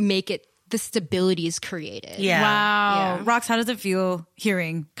that make it, the stability is created. Yeah. Wow. Yeah. Rox, how does it feel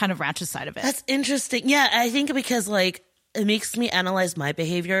hearing kind of Ranch's side of it? That's interesting. Yeah, I think because like it makes me analyze my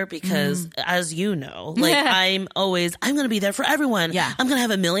behavior because as you know, like I'm going to be there for everyone. Yeah. I'm going to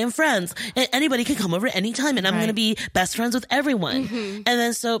have a million friends and anybody can come over anytime and I'm going to be best friends with everyone. And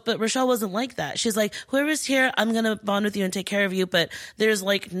then but Rochelle wasn't like that. She's like, whoever's here, I'm going to bond with you and take care of you. But there's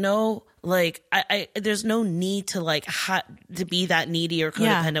like no, like there's no need to like to be that needy or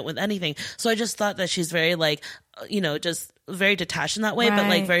codependent with anything. So I just thought that she's very like, just very detached in that way, but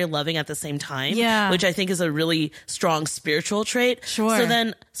like very loving at the same time, which I think is a really strong spiritual trait. Sure.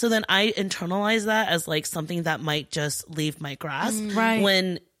 So then I internalize that as like something that might just leave my grasp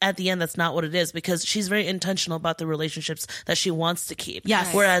when at the end that's not what it is, because she's very intentional about the relationships that she wants to keep.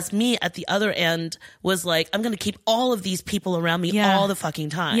 Yes. Whereas me at the other end was like, I'm going to keep all of these people around me all the fucking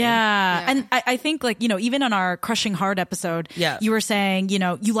time. Yeah. And I think like, even on our Crushing Hard episode, you were saying,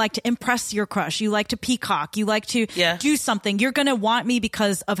 you like to impress your crush. You like to peacock. You like to do something. You're going to want me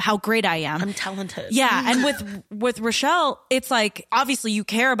because of how great I am. I'm talented. Yeah. And with Rochelle, it's like, obviously you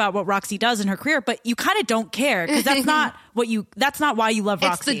care about what Roxy does in her career, but you kind of don't care because that's not that's not why you love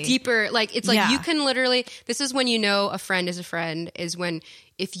Roxy. It's the deeper, like, it's like you can literally, this is when you know a friend is a friend, is when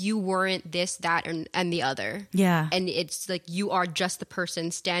if you weren't this, that, and the other. Yeah. And it's like you are just the person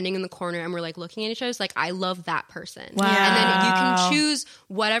standing in the corner and we're like looking at each other. It's like, I love that person. Wow. And then you can choose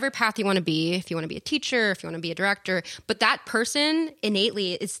whatever path you want to be. If you want to be a teacher, if you want to be a director, but that person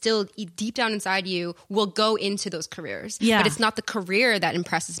innately is still deep down inside you will go into those careers. Yeah. But it's not the career that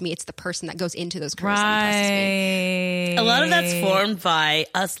impresses me. It's the person that goes into those careers that impresses me. A lot of that's formed by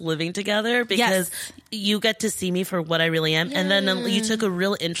us living together because you get to see me for what I really am. And then you took a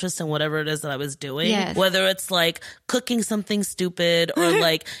real interest in whatever it is that I was doing, whether it's like cooking something stupid or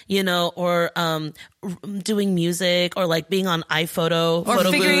like, you know, or doing music or like being on iPhoto or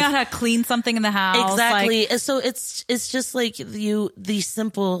figuring booth. out how to clean something in the house. Exactly. Like, so it's just like these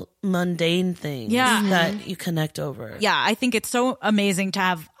simple mundane things that you connect over. Yeah, I think it's so amazing to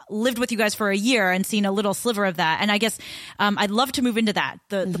have lived with you guys for a year and seen a little sliver of that. And I guess I'd love to move into that,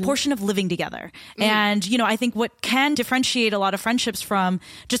 the portion of living together. And, you know, I think what can differentiate a lot of friendships from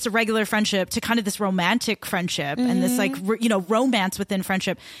just a regular friendship to kind of this romantic friendship and this like, you know, romance within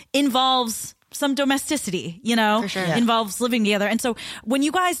friendship involves some domesticity, you know, involves living together. And so when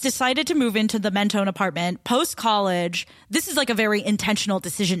you guys decided to move into the Mentone apartment post-college, this is like a very intentional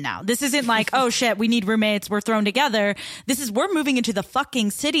decision now. This isn't like, oh shit, we need roommates, we're thrown together. This is, we're moving into the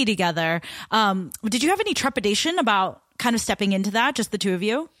fucking city together. Did you have any trepidation about kind of stepping into that, just the two of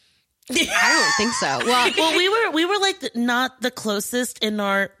you? I don't think so. Well, we were like not the closest in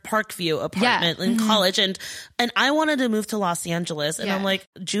our Parkview apartment in college, and I wanted to move to Los Angeles, and I'm like,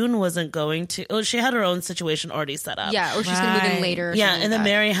 June wasn't going to. Oh, she had her own situation already set up. Yeah, or she's gonna move in later. Yeah, and then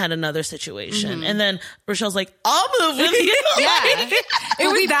Mary had another situation, and then Rochelle's like, "I'll move with you."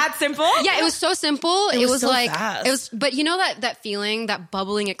 It was that simple. Yeah, it was so simple. It was so like fast. it was, but you know that feeling, that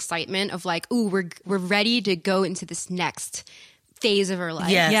bubbling excitement of like, ooh, we're ready to go into this next phase of our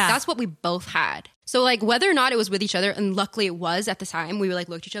life. Yes. Yeah. That's what we both had. So like whether or not it was with each other, and luckily it was at the time, we were like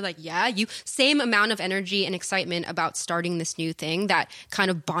looked at each other like, yeah, you same amount of energy and excitement about starting this new thing that kind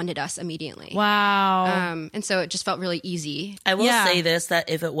of bonded us immediately. Wow. And so it just felt really easy. I will say this, that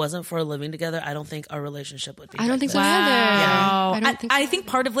if it wasn't for living together, I don't think our relationship would be. I don't think so Wow. either. Yeah. I think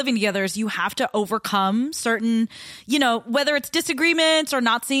part of living together is you have to overcome certain, you know, whether it's disagreements or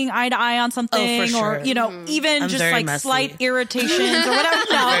not seeing eye to eye on something, for sure. or, you know, even I'm just very like messy. slight irritations or whatever.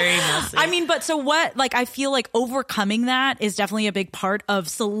 No. Very messy. I mean, but so what, like, I feel like overcoming that is definitely a big part of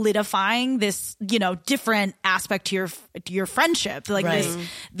solidifying this, you know, different aspect to your friendship, like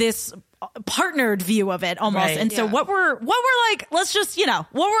this partnered view of it almost. Right. And so what were like, let's just, you know,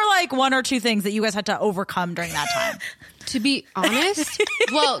 what were like one or two things that you guys had to overcome during that time? To be honest,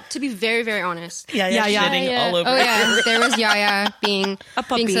 to be very, very honest. Shitting all over. Oh yeah, there was Yaya being a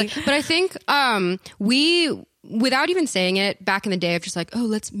puppy. But I think we, without even saying it, back in the day of just like, oh,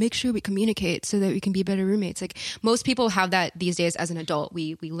 let's make sure we communicate so that we can be better roommates. Like most people have that these days as an adult.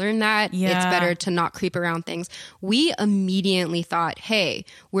 We learn that it's better to not creep around things. We immediately thought, hey,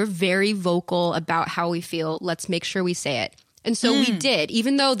 we're very vocal about how we feel. Let's make sure we say it. And so we did,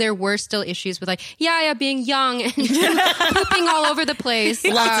 even though there were still issues with like, being young and pooping all over the place.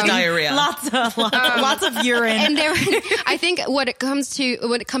 Lots of diarrhea. Lots of urine. And I think what it comes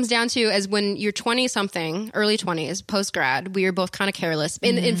down to is when you're 20 something, early 20s, post grad, we were both kind of careless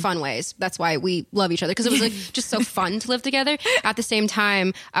in fun ways. That's why we love each other, because it was like just so fun to live together. At the same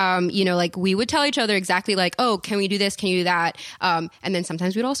time, you know, like we would tell each other exactly like, oh, can we do this? Can you do that? And then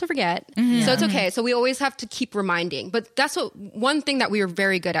sometimes we'd also forget. So it's okay. So we always have to keep reminding. But that's one thing that we were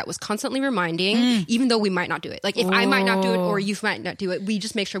very good at, was constantly reminding, even though we might not do it. Like if I might not do it or you might not do it, we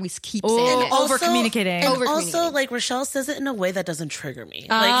just make sure we keep saying it. Over communicating. And also, like, Rochelle says it in a way that doesn't trigger me.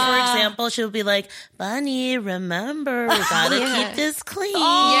 Like, for example, she'll be like, Bunny, remember, we gotta keep this clean.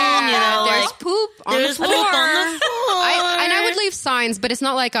 Yeah, you know, there's like, poop on the floor. And I would leave signs, but it's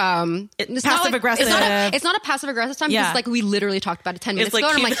not like it's passive aggressive. It's not a passive aggressive time, because like we literally talked about it 10 minutes ago.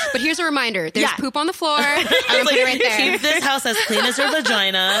 And I'm like, but here's a reminder: there's poop on the floor. I'm gonna put it right there. Keep this house as clean as your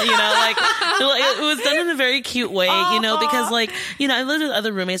vagina. You know, like it was done in a very cute way. You know, because like, you know, I lived with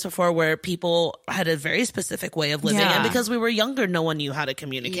other roommates before where people had a very specific way of living, and because we were younger, no one knew how to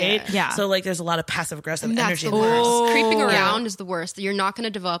communicate. So like, there's a lot of passive aggressive energy. That's the worst. Creeping around is the worst. You're not going to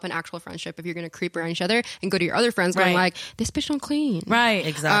develop an actual friendship if you're going to creep around each other and go to your other friends going like, this bitch don't clean. Right.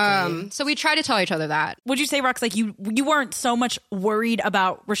 Exactly. So we try to tell each other that. Would you say, Rox, like you weren't so much worried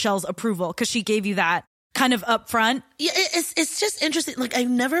about Rochelle's approval because she gave you that kind of upfront? Yeah, it's just interesting. Like, I've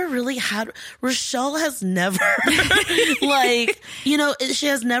never really had, Rochelle has never, like, you know, she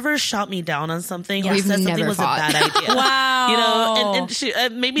has never shot me down on something or said something was fought. a bad idea. Wow. You know, and she,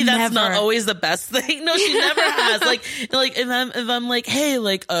 maybe that's not always the best thing. No, she never has. Like if I'm like, hey,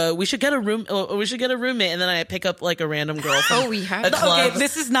 like, we should get a room, or we should get a roommate, and then I pick up like a random girl from we have a club. Okay,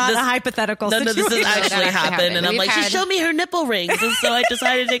 this is not a hypothetical situation. No, this has actually happened. And I'm like, she showed me her nipple rings, and so I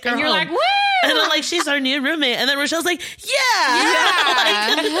decided to take her home. You're like, woo! And I'm like, she's our new roommate. And then Rochelle's like, yeah.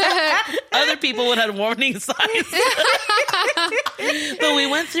 Yeah. Like, other people would have warning signs. But we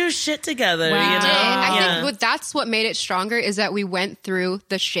went through shit together. Wow. You know? I think that's what made it stronger is that we went through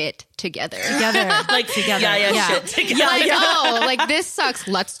the shit together. Like together. Shit together. Like this sucks.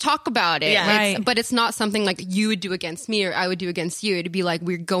 Let's talk about it. Yeah. Right. But it's not something like you would do against me or I would do against you. It'd be like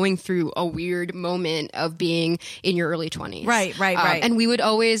we're going through a weird moment of being in your early 20s. Right. And we would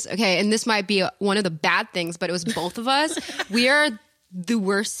always, and this might be one of the bad things, but it was both of us. We are the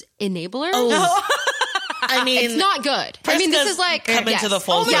worst enablers. Oh. I mean, it's not good. I mean, this is like coming to the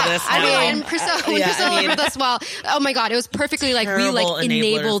fold of this. And Priscilla with us well. Oh my God, it was perfectly like we like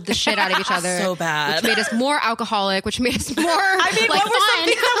enabled the shit out of each other. So bad. Which made us more alcoholic, which made us more I mean, like, what were some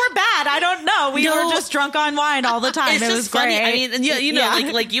things that were bad? I don't know. We were just drunk on wine all the time. It's it just was funny. great. I mean, and you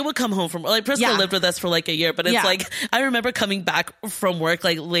know, like you would come home from like Priscilla lived with us for like a year, but it's like I remember coming back from work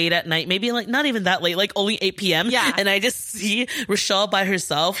like late at night, maybe like not even that late, like only 8 p.m. Yeah. And I just see Rochelle by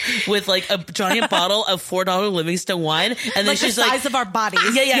herself with like a giant bottle of $4 Livingston wine, and then like she's the size of our bodies.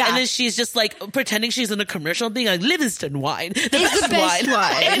 Yeah. And then she's just like pretending she's in a commercial, being like Livingston wine, the best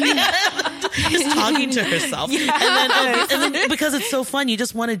wine. Just talking to herself, and then because it's so fun, you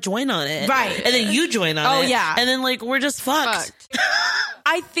just want to join on it, right? And then you join on it, and then like we're just fucked.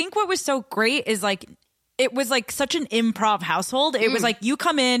 I think what was so great is like it was like such an improv household. It was like you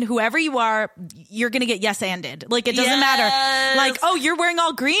come in, whoever you are, you're gonna get yes-anded. Like it doesn't matter. Like, oh, you're wearing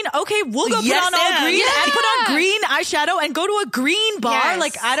all green? Okay, we'll go put on all green and put on green eyeshadow and go to a green bar. Yes.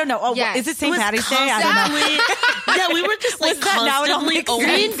 Like I don't know. Oh, is it St. Patty's Day? I don't know. We were just like constantly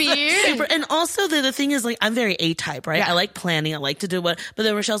green beer. And also the thing is like I'm very A-type, right? I like planning. I like to do what. But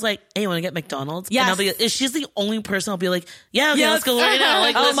then Rochelle's like, hey, you want to get McDonald's? Yes. And I'll be. She's the only person I'll be like, yeah, okay, let's go right now.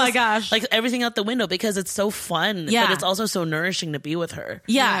 Like, oh my gosh, like everything out the window because it's so fun. Yeah. But it's also so nourishing to be with her.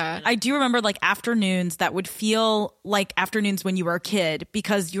 Yeah. I do remember like afternoons that would feel like afternoons when you were a kid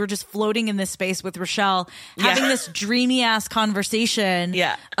because you were just floating in this space with Rochelle, having this dreamy ass conversation.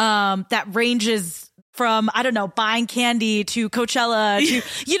 Yeah. That ranges from, I don't know, buying candy to Coachella to,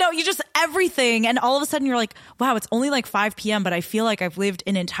 you just everything. And all of a sudden you're like, wow, it's only like 5 p.m., but I feel like I've lived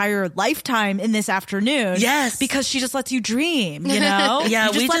an entire lifetime in this afternoon. Yes. Because she just lets you dream, you know? Yeah.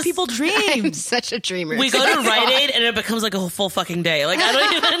 You just let people dream. I'm such a dreamer. We go to Rite Aid and it becomes like a full fucking day. Like, I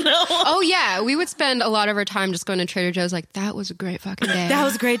don't even know. Oh, yeah. We would spend a lot of our time just going to Trader Joe's. Like, that was a great fucking day. That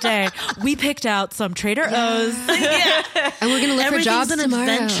was a great day. We picked out some Trader O's. And we're going to look for jobs an tomorrow.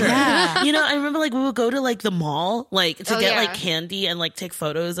 adventure. Yeah. I remember like we would go to like the mall, like to get like candy and like take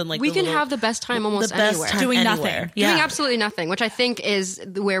photos and like we can have the best time almost anywhere. Doing nothing. Yeah. Doing absolutely nothing, which I think is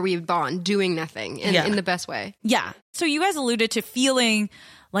where we bond, doing nothing in the best way. Yeah. So you guys alluded to feeling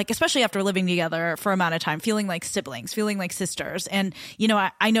like, especially after living together for a amount of time, feeling like siblings, feeling like sisters. And,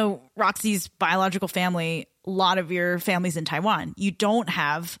 I know Roxy's biological family, a lot of your family's in Taiwan. You don't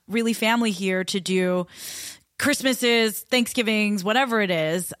have really family here to do Christmases, Thanksgivings, whatever it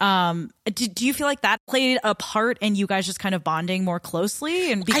is. Do you feel like that played a part in you guys just kind of bonding more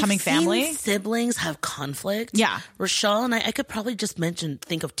closely and becoming family? Siblings have conflict. Yeah. Rochelle and I could probably just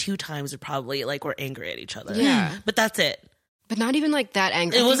think of 2 times we probably like we're angry at each other. Yeah. But that's it. But not even like that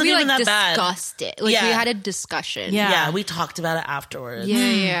angry. It wasn't even that bad. We discussed it. Like we had a discussion. Yeah. We talked about it afterwards.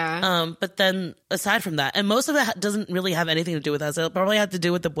 Yeah. But then aside from that, and most of it doesn't really have anything to do with us. It probably had to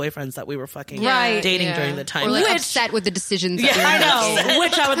do with the boyfriends that we were fucking dating during the time. Or like upset with the decisions. That I know.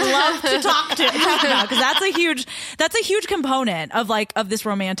 Which I would love to talk about because that's a huge component of this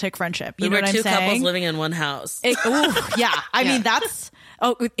romantic friendship. You know what I'm saying? 2 couples living in one house. I mean, that's.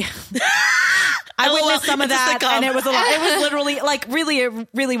 Oh, I witnessed some of that, and it was a lot. It was literally it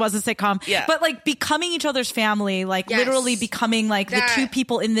really was a sitcom. Yeah. But like becoming each other's family, literally becoming the 2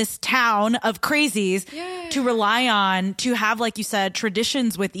 people in this town of crazies to rely on, to have, like you said,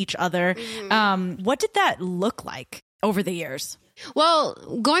 traditions with each other. Mm-hmm. What did that look like over the years? Well,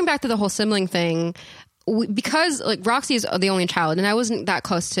 going back to the whole sibling thing, because like Roxy is the only child and I wasn't that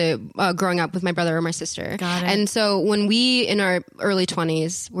close to growing up with my brother or my sister. Got it. And so when we in our early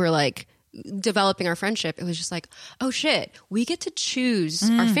 20s were like developing our friendship, it was just like, oh shit, we get to choose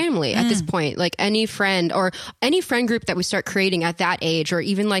our family at this point. Like any friend or any friend group that we start creating at that age, or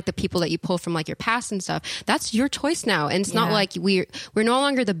even like the people that you pull from like your past and stuff, that's your choice now. And it's not like we're no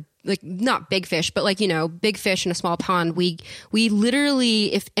longer the like not big fish, but like, big fish in a small pond. We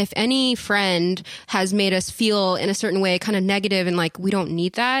literally, if any friend has made us feel in a certain way, kind of negative and like, we don't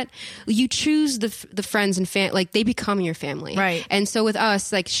need that, you choose the friends and like they become your family. Right. And so with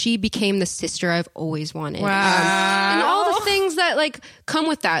us, like she became the sister I've always wanted. Wow. And all the things that like come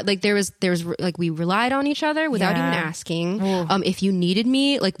with that. Like there was like we relied on each other without even asking. If you needed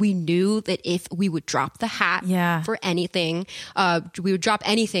me, like we knew that if we would drop the hat for anything, we would drop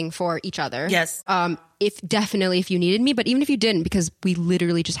anything for each other. Yes. If you needed me, but even if you didn't, because we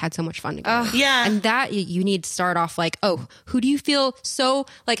literally just had so much fun together. And that you need to start off like, oh, who do you feel so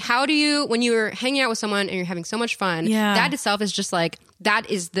like, how do you, when you're hanging out with someone and you're having so much fun, that itself is just like, that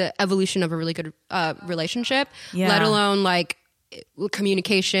is the evolution of a really good relationship, let alone like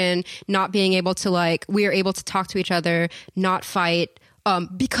communication, not being able to like, we are able to talk to each other, not fight,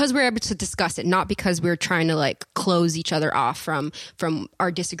 because we're able to discuss it, not because we're trying to like close each other off from our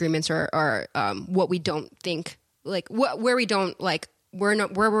disagreements or what we don't think, like where we don't like, where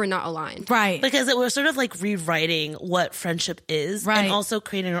we're not aligned. Right. Because we're sort of like rewriting what friendship is and also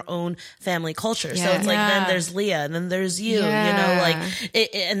creating our own family culture. So it's like, then there's Leah and then there's you, you know, like,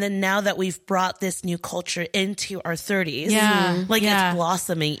 and then now that we've brought this new culture into our 30s, like it's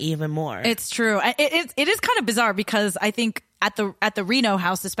blossoming even more. It's true. It is kind of bizarre because I think at the Reno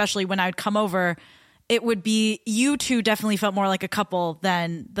house, especially when I would come over, it would be, you two definitely felt more like a couple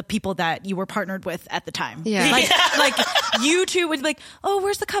than the people that you were partnered with at the time. Yeah. Like you two would be like, oh,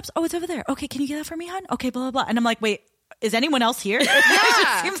 where's the cups? Oh, it's over there. Okay, can you get that for me, hon? Okay, blah, blah, blah. And I'm like, wait, is anyone else here? It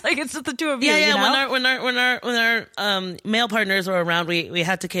just seems like it's just the two of you. Yeah. You know? When our male partners were around, we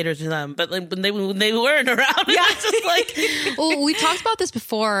had to cater to them. But like, when they weren't around, it's just like. Well, we talked about this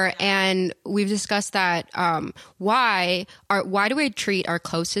before, and we've discussed that. Why do we treat our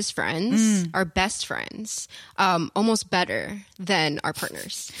closest friends, our best friends, almost better than our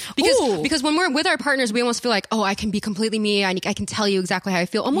partners? Because when we're with our partners, we almost feel like, oh, I can be completely me. I can tell you exactly how I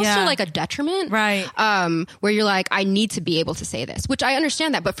feel, almost to like a detriment, right? Where you're like, I need to be able to say this, which I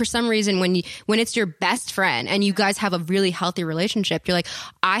understand that, but for some reason when it's your best friend and you guys have a really healthy relationship, you're like,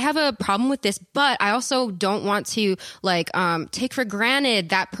 I have a problem with this, but I also don't want to like take for granted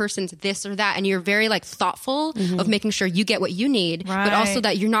that person's this or that, and you're very like thoughtful of making sure you get what you need, but also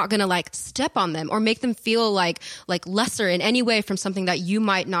that you're not gonna like step on them or make them feel like lesser in any way from something that you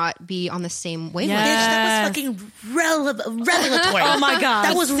might not be on the same wavelength. Bitch, that was fucking revelatory. Oh my god,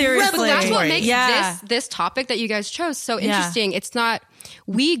 that was seriously. But that's what makes this topic that you guys chose so interesting. It's not,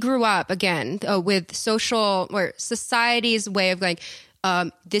 we grew up again with social or society's way of like,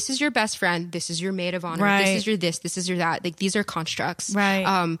 this is your best friend, this is your maid of honor, this is your this is your that. Like these are constructs,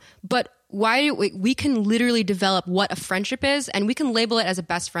 right? But why we can literally develop what a friendship is, and we can label it as a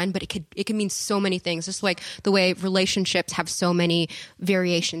best friend, but it can mean so many things. Just like the way relationships have so many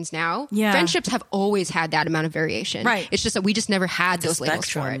variations now. Friendships have always had that amount of variation. Right. It's just that we just never had those labels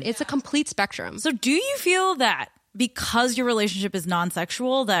for it. It's a complete spectrum. So do you feel that because your relationship is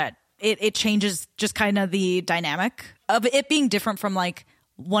non-sexual, that it changes just kind of the dynamic of it being different from like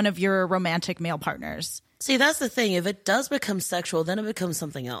one of your romantic male partners? See, that's the thing. If it does become sexual, then it becomes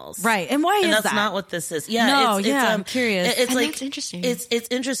something else. Right. And why is that? That's not what this is. I'm curious. It's like, that's interesting. It's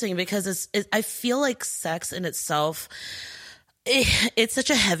interesting because I feel like sex in itself, it's such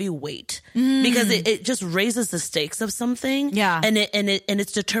a heavy weight because it just raises the stakes of something. Yeah. And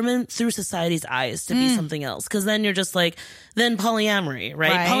it's determined through society's eyes to be something else. Cause then you're just like, then polyamory,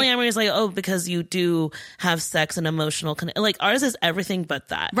 right? Polyamory is like, oh, because you do have sex and emotional like ours is everything but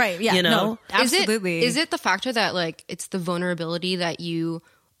that. Right. Yeah. You know? No, absolutely. Is it the factor that like it's the vulnerability that you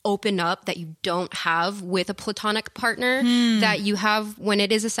open up that you don't have with a platonic partner that you have when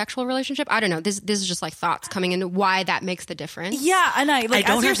it is a sexual relationship? I don't know. This is just like thoughts coming into why that makes the difference. Yeah, and I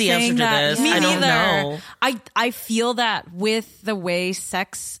don't have the answer to this. Me I don't neither. know. I feel that with the way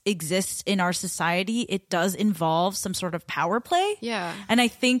sex exists in our society, it does involve some sort of power play. Yeah. And I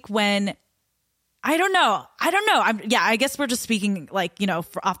think when I don't know. I guess we're just speaking like, you know,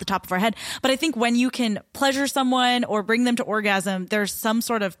 off the top of our head. But I think when you can pleasure someone or bring them to orgasm, there's some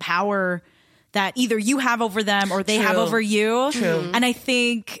sort of power that either you have over them or they have over you. True. And I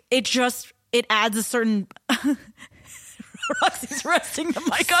think it adds a certain... Roxy's resting the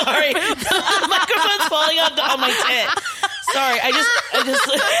mic on her Sorry, boobs. the microphone's falling on my tit. Sorry, I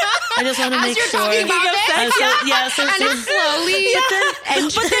just want to make sure.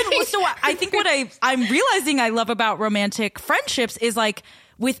 And slowly. So I think what I'm realizing I love about romantic friendships is like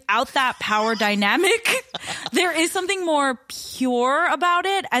without that power dynamic, there is something more pure about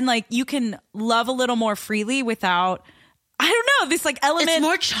it, and like you can love a little more freely without. I don't know, this like element. It's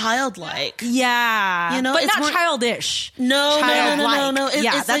more childlike. Yeah. You know, but it's not more childish. No.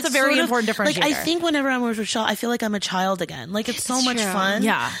 Yeah, It's that's like a very sort of, important differentiator. Like, I think whenever I'm with Rochelle, I feel like I'm a child again. Like, it's so much fun.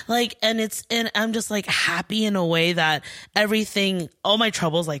 Yeah. Like, and I'm just like happy in a way that everything, all my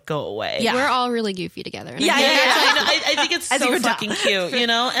troubles like go away. Yeah. We're all really goofy together. Yeah. I think it's so fucking cute, you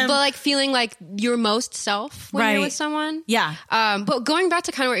know? And but like feeling like your most self when you're with someone. Yeah. But going back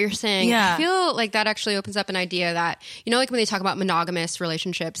to kind of what you're saying, Yeah. I feel like that actually opens up an idea that, you know, like when they talk about monogamous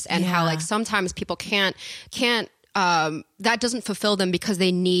relationships and how like sometimes people can't that doesn't fulfill them because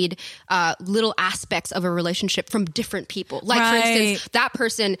they need little aspects of a relationship from different people. Like for instance, that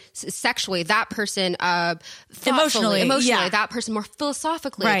person sexually, that person emotionally, that person more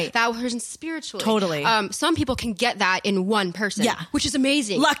philosophically, that person spiritually. Totally. Some people can get that in one person, which is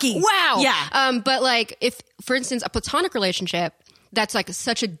amazing. Lucky. Wow. Yeah. But like if, for instance, a platonic relationship, that's like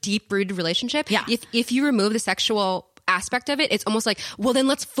such a deep-rooted relationship. Yeah. If you remove the sexual aspect of it, it's almost like, well, then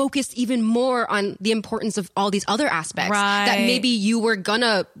let's focus even more on the importance of all these other aspects that maybe you were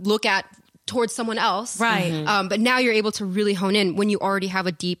gonna look at towards someone else. Right. But now you're able to really hone in when you already have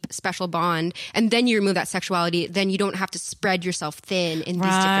a deep, special bond. And then you remove that sexuality, then you don't have to spread yourself thin in these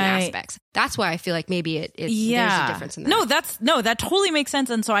different aspects. That's why I feel like maybe there's a difference in that. That totally makes sense.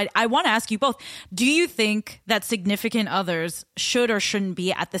 And so I want to ask you both, do you think that significant others should or shouldn't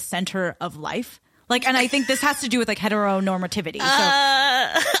be at the center of life? Like, and I think this has to do with like heteronormativity.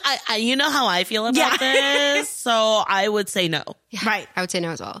 So, you know how I feel about this, so I would say no. Yeah, right. I would say no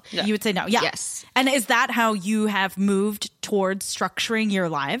as well. Yeah. You would say no. Yeah. Yes. And is that how you have moved towards structuring your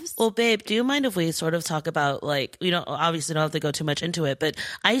lives? Well, babe, do you mind if we sort of talk about like, you know, obviously don't have to go too much into it, but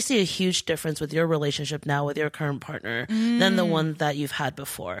I see a huge difference with your relationship now with your current partner than the one that you've had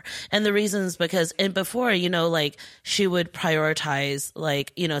before. And the reason is because before, you know, like she would prioritize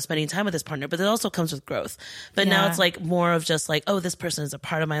like, you know, spending time with this partner, but it also comes with growth. But now it's like more of just like, oh, this person is a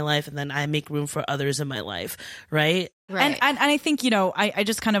part of my life and then I make room for others in my life. Right. Right. And I think, you know, I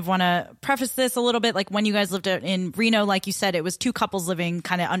just kind of want to preface this a little bit. Like when you guys lived in Reno, like you said, it was two couples living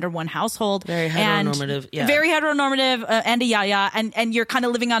kind of under one household. Very heteronormative. Very heteronormative and a yaya. And you're kind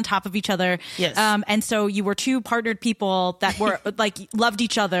of living on top of each other. Yes. And so you were two partnered people that were like loved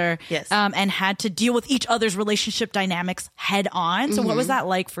each other. Yes. And had to deal with each other's relationship dynamics head on. So what was that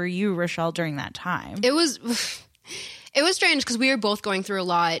like for you, Rochelle, during that time? It was strange because we were both going through a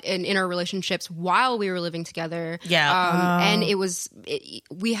lot in our relationships while we were living together. Yeah. And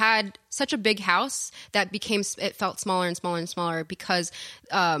we had such a big house that it felt smaller and smaller and smaller because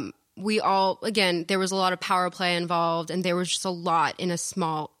we all, again, there was a lot of power play involved and there was just a lot in a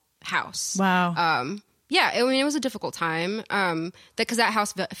small house. Wow. Yeah, it was a difficult time because that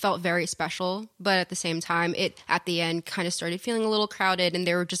house felt very special, but at the same time, it at the end kind of started feeling a little crowded, and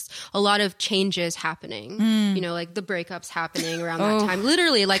there were just a lot of changes happening. You know, like the breakups happening around that time.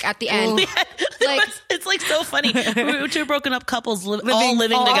 Literally, like at the end, like it's like so funny. Two broken up couples all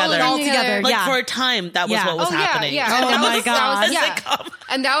living together, all together. Like for a time, that was what was happening. Yeah. Oh my god!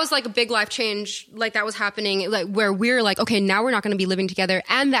 And that was like a big life change. Like that was happening, like where we're like, okay, now we're not going to be living together,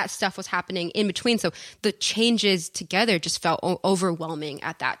 and that stuff was happening in between. So the changes together just felt overwhelming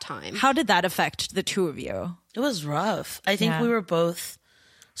at that time. How did that affect the two of you? It was rough. I think we were both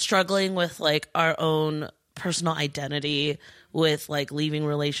struggling with like our own personal identity with like leaving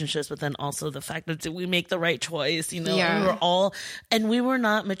relationships, but then also the fact that did we make the right choice? You know, we were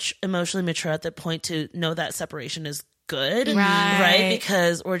not emotionally mature at that point to know that separation is good, right?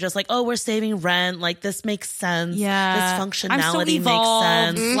 Because we're just like, oh, we're saving rent. Like this makes sense. Yeah, this functionality makes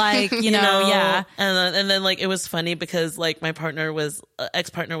sense. Like you know, yeah. And then like it was funny because like my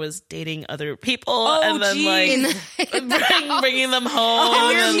ex-partner was dating other people, and then like bringing them home,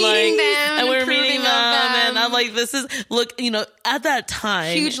 and we're meeting them, and I'm like, this is at that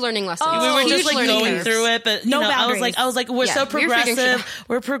time huge learning lesson. We were just like going through it, but no boundaries. I was like, we're so progressive.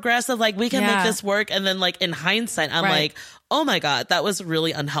 We're progressive. Like we can make this work. And then like in hindsight, I'm like, oh my God, that was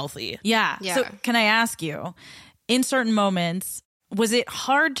really unhealthy. Yeah. So can I ask you, in certain moments, was it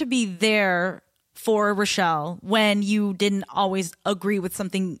hard to be there for Rochelle when you didn't always agree with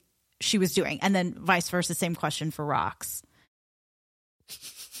something she was doing? And then vice versa, same question for Rox.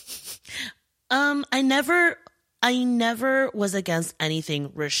 I never was against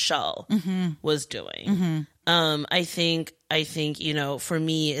anything Rochelle was doing. I think, you know, for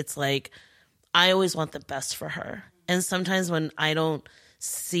me, it's like, I always want the best for her. And sometimes when I don't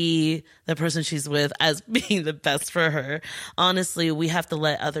see the person she's with as being the best for her, honestly, we have to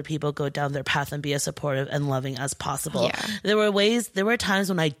let other people go down their path and be as supportive and loving as possible. Yeah. There were times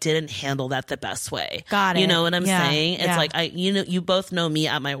when I didn't handle that the best way. Got it. You know what I'm saying? It's like, you both know me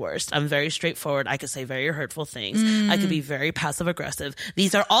at my worst. I'm very straightforward. I could say very hurtful things. I could be very passive aggressive.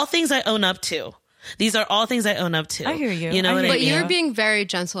 These are all things I own up to. I hear you. You know what I mean? But you were being very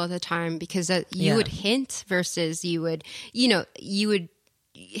gentle at the time because you would hint versus you would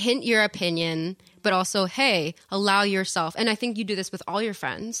hint your opinion, but also, hey, allow yourself. And I think you do this with all your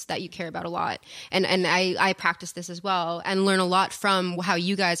friends that you care about a lot. And I practice this as well and learn a lot from how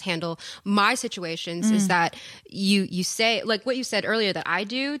you guys handle my situations is that you say, like what you said earlier that I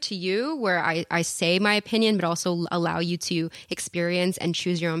do to you, where I say my opinion, but also allow you to experience and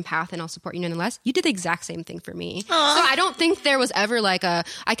choose your own path, and I'll support you nonetheless. You did the exact same thing for me. Aww. So I don't think there was ever like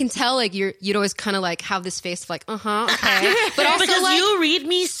I can tell like you'd always kind of like have this face of like, okay. But also because like, you read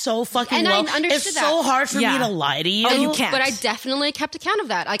me so fucking well. I understood it's so hard for me to lie to you. Oh, you can't. But I definitely kept account of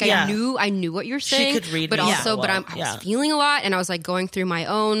that. Like I knew what you're saying. She could read but me also, well. I was feeling a lot, and I was like going through my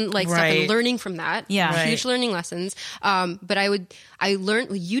own like stuff and learning from that. Yeah, huge learning lessons. But I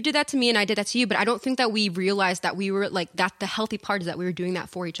learned, you did that to me and I did that to you, but I don't think that we realized that we were like that. The healthy part is that we were doing that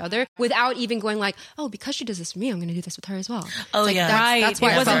for each other without even going like, oh, because she does this for me, I'm going to do this with her as well. Oh, like, that's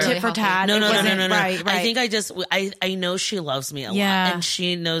why it wasn't tit for tat. No. Right. I think I know she loves me a lot, and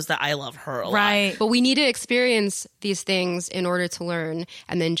she knows that I love her a lot. Right. But we need to experience these things in order to learn.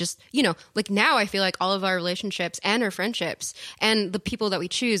 And then just, like now I feel like all of our relationships and our friendships and the people that we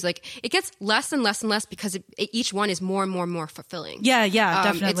choose, like it gets less and less and less because each one is more and more and more fulfilling. Yeah,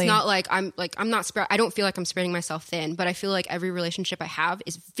 definitely. It's not like I don't feel like I'm spreading myself thin, but I feel like every relationship I have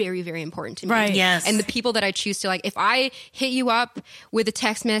is very, very important to me. Right. Yes. And the people that I choose to, like, if I hit you up with a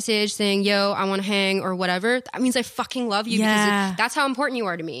text message saying, yo, I want to hang or whatever, that means I fucking love you because that's how important you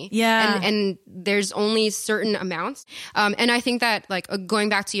are to me. Yeah. And there's only certain amounts. And I think that, like, going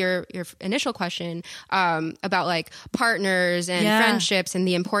back to your initial question about like partners and friendships and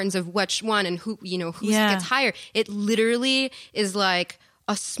the importance of which one and who gets higher, it literally is like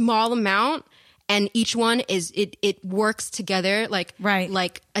a small amount, and each one is it works together like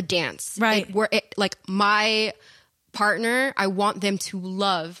a dance. Right. Like my partner, I want them to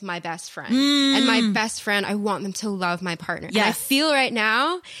love my best friend, and my best friend, I want them to love my partner. Yes. And I feel right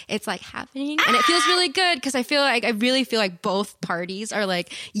now it's like happening, and it feels really good because I really feel like both parties are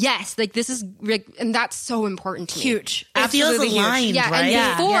like, yes, like this is, and that's so important to me. Huge. It feels aligned, yeah, right?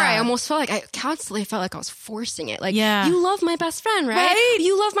 And before I almost felt like I constantly felt like I was forcing it. Like, you love my best friend, right?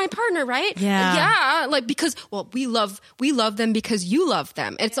 You love my partner, right? Yeah. Like, because, well, we love them because you love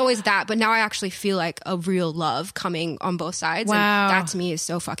them. It's always that. But now I actually feel like a real love coming on both sides. Wow. And that to me is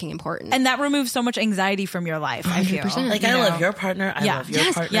so fucking important. And that removes so much anxiety from your life, I feel. 100%. Like, I love your partner. I love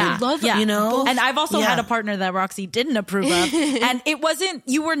your partner. Yeah. Love you know? And I've also had a partner that Roxy didn't approve of. And it wasn't,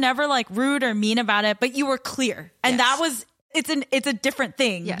 you were never like rude or mean about it, but you were clear. And that was, it's a different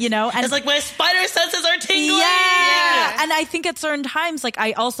thing, you know? And it's like my spider senses are tingling. Yeah. And I think at certain times, like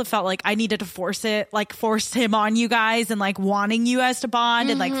I also felt like I needed to force him on you guys and like wanting you guys to bond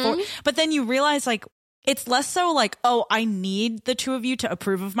and like, but then you realize like, it's less so like, oh, I need the two of you to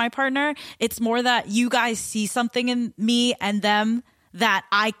approve of my partner. It's more that you guys see something in me and them that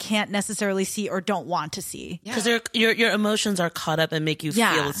I can't necessarily see or don't want to see. Because your emotions are caught up and make you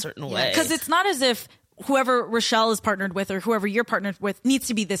feel a certain way. Because it's not as if whoever Rochelle is partnered with or whoever you're partnered with needs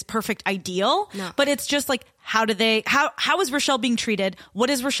to be this perfect ideal. No. But it's just like, how is Rochelle being treated? What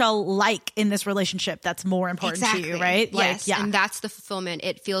is Rochelle like in this relationship? That's more important to you, right? Yes. Like, and that's the fulfillment.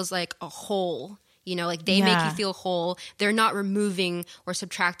 It feels like a whole. You know, like they make you feel whole. They're not removing or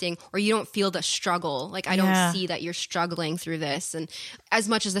subtracting, or you don't feel the struggle. Like I don't see that you're struggling through this. And as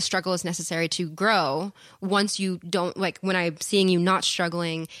much as the struggle is necessary to grow, once you don't, like when I'm seeing you not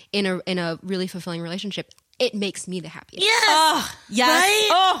struggling in a really fulfilling relationship, it makes me the happiest. Yes. Oh, yes. Right?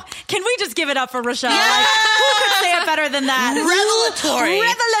 Oh, can we just give it up for Rochelle? Yes. Like, who could say it better than that? Revelatory.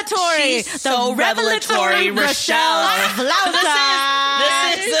 She's so revelatory, Rochelle.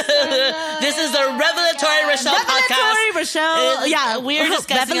 This is the Revelatory Rochelle podcast. Rochelle. We're just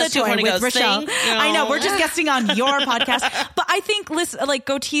guessing on 2.0 with Rochelle. I know, we're just guessing on your podcast. But I think, listen, like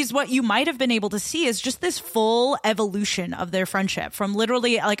Goatees, what you might have been able to see is just this full evolution of their friendship from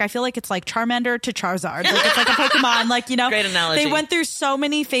literally, like, I feel like it's like Charmander to Charizard. Like, it's like a Pokemon, like, you know. Great analogy. They went through so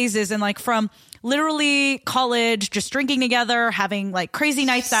many phases and like from literally college, just drinking together, having like crazy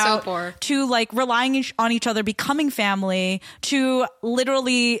nights out, poor. to like relying on each other, becoming family, to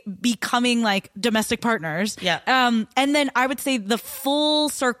literally becoming like domestic partners. Yeah. And then I would say the full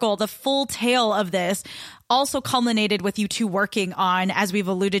circle, the full tale of this also culminated with you two working on, as we've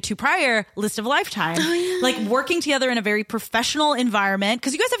alluded to prior, List of a Lifetime. Oh, yeah. Like working together in a very professional environment,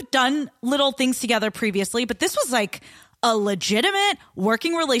 because you guys have done little things together previously, but this was like a legitimate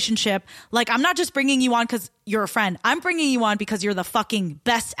working relationship. Like, I'm not just bringing you on because you're a friend. I'm bringing you on because you're the fucking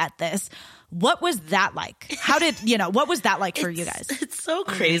best at this. What was that like? What was that like for you guys? It's so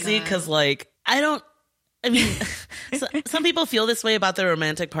crazy because like, some people feel this way about their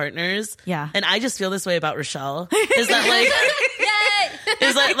romantic partners. Yeah. And I just feel this way about Rochelle. Is that like, yay!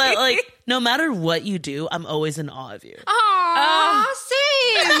 Is like, no matter what you do, I'm always in awe of you. Aww,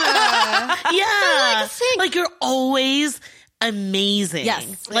 same. Yeah. Like you're always amazing.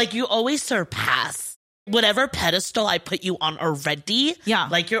 Yes. Like you always surpass whatever pedestal I put you on already. Yeah.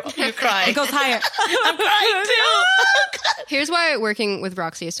 Like you're crying. It goes higher. I'm crying too. Here's why working with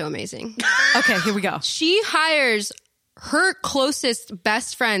Roxy is so amazing. Okay, here we go. She hires her closest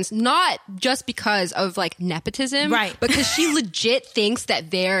best friends, not just because of like nepotism, right? Because she legit thinks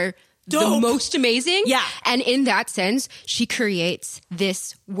that they're dope. The most amazing. Yeah. And in that sense, she creates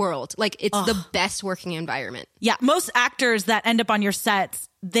this world. Like it's the best working environment. Yeah. Most actors that end up on your sets,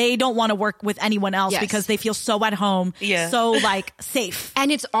 they don't want to work with anyone else because they feel so at home, so like safe.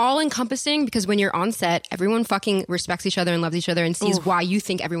 And it's all encompassing because when you're on set, everyone fucking respects each other and loves each other and sees why you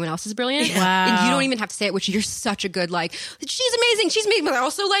think everyone else is brilliant. Wow. And you don't even have to say it, which you're such a good, like, she's amazing, but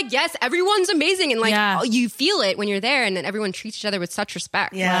also like, yes, everyone's amazing. And like, you feel it when you're there and then everyone treats each other with such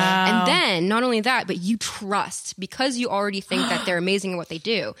respect. Yeah. Wow. And then not only that, but you trust because you already think that they're amazing at what they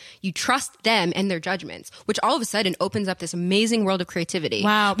do. You trust them and their judgments, which all of a sudden opens up this amazing world of creativity.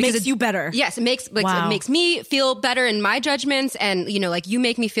 Wow. Makes you better. Yes. It makes, it makes me feel better in my judgments. And, like you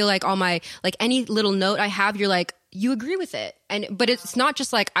make me feel like all my, like any little note I have, you're like, you agree with it. But it's not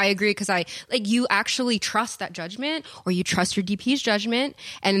just like, I agree because you actually trust that judgment or you trust your DP's judgment.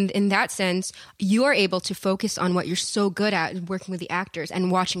 And in that sense, you are able to focus on what you're so good at working with the actors,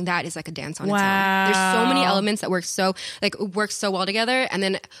 and watching that is like a dance on its own. There's so many elements that work so well together. And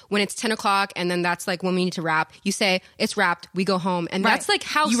then when it's 10 o'clock and then that's like when we need to wrap, you say it's wrapped, we go home. And that's like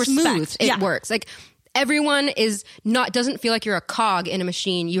how smooth it works. Like, everyone doesn't feel like you're a cog in a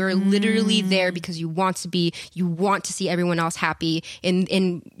machine. You're literally there because you want to see everyone else happy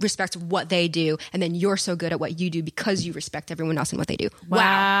in respect of what they do. And then you're so good at what you do because you respect everyone else and what they do. Wow.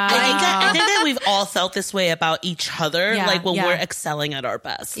 I think that we've all felt this way about each other, like when we're excelling at our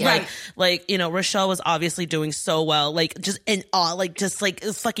best. Yeah. Like, Rochelle was obviously doing so well, like just in awe, like just like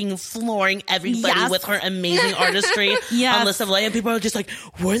fucking flooring everybody with her amazing artistry on List of Life. And people are just like,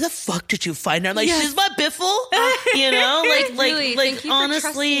 where the fuck did you find her? Like, she's my biffle, Really, like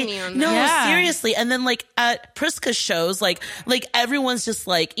honestly, seriously. And then like at Priska's shows, like everyone's just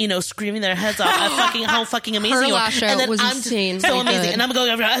like, screaming their heads off at how fucking amazing her you are. last show And then was I'm insane. so amazing. And I'm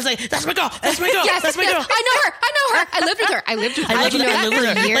going over, I was like, that's my girl. That's my girl. Yes, that's my girl. I know her. I lived with her. I lived with her. Did you know that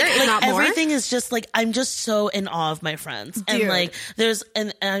for a year, if not more? Everything is just like, I'm just so in awe of my friends. And like,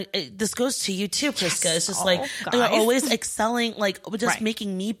 this goes to you too, Priska. It's just like, they're always excelling, like just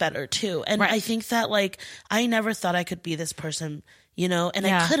making me better too. And I think that like, I never thought I could be this person, and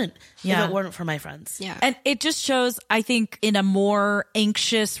I couldn't if it weren't for my friends. Yeah. And it just shows, I think, in a more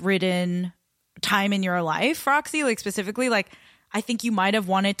anxious ridden time in your life, Roxy, like specifically, like I think you might have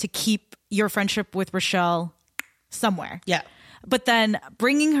wanted to keep your friendship with Rochelle somewhere. Yeah. But then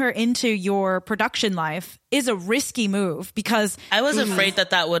bringing her into your production life is a risky move because I was afraid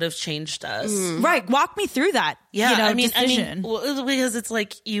that would have changed us. Right. Walk me through that. Yeah. Decision. Because it's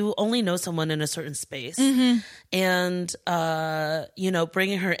like you only know someone in a certain space. And,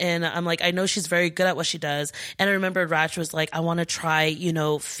 bringing her in, I'm like, I know she's very good at what she does. And I remember Rach was like, I want to try,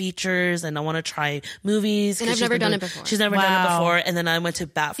 features and I want to try movies. And I've never done it before. She's never done it before. And then I went to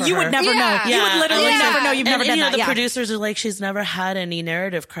bat for her. You would never know. Yeah. You would literally never know. You've never done that. The producers are like, she's never had any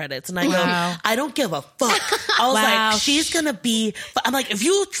narrative credits. And I go, I don't give a fuck. I was like, she's going to be, I'm like, if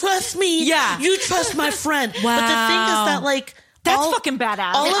you trust me, you trust my friend. Wow. But the thing is that like, that's fucking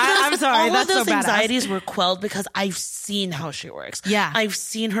badass. I'm sorry. That's all of those so anxieties were quelled because I've seen how she works. Yeah. I've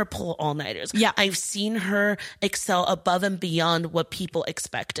seen her pull all-nighters. Yeah. I've seen her excel above and beyond what people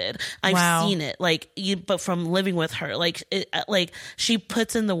expected. I've seen it. But from living with her, she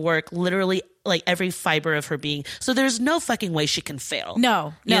puts in the work literally like every fiber of her being. So there's no fucking way she can fail.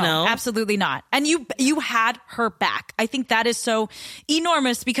 No, absolutely not. And you had her back. I think that is so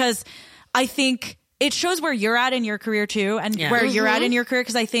enormous because I think it shows where you're at in your career too, and where you're at in your career.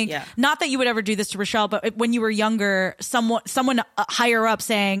 Because I think not that you would ever do this to Rochelle, but when you were younger, someone higher up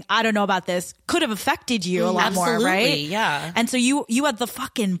saying, "I don't know about this," could have affected you a lot more, right? Yeah. And so you had the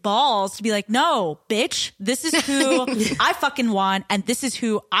fucking balls to be like, "No, bitch, this is who I fucking want, and this is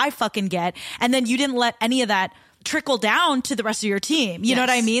who I fucking get." And then you didn't let any of that trickle down to the rest of your team. You know what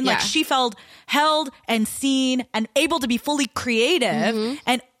I mean? Like she felt held and seen and able to be fully creative,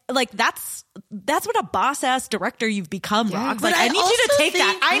 and like that's what a boss ass director you've become, Rox. Like I need you to take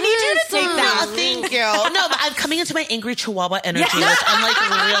that. I need you to take that. Thank you. No, but I'm coming into my angry Chihuahua energy, which I'm like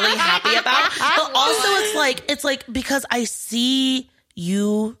really happy about. But also it's like because I see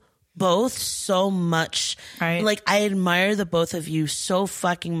you both so much, right? Like I admire the both of you so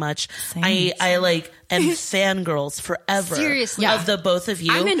fucking much. I like am fangirls forever. Seriously. Of the both of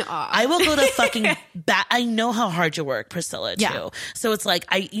you. I'm in awe. I will go to fucking I know how hard you work, Priscilla, too. So it's like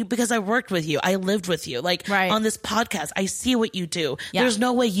because I worked with you, I lived with you. Like on this podcast, I see what you do. There's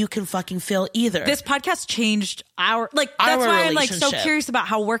no way you can fucking fail either. This podcast changed that's why I'm like so curious about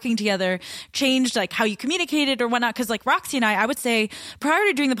how working together changed like how you communicated or whatnot. Cause like Roxy and I would say prior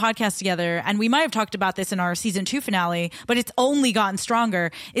to doing the podcast together, and we might have talked about this in our season 2 finale, but it's only gotten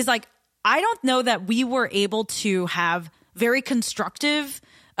stronger, is like, I don't know that we were able to have very constructive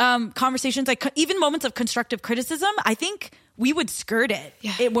conversations, like even moments of constructive criticism. I think we would skirt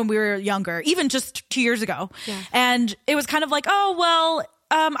it when we were younger, even just 2 years ago. Yeah. And it was kind of like, oh, well,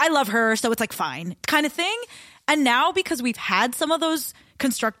 I love her, so it's like fine kind of thing. And now because we've had some of those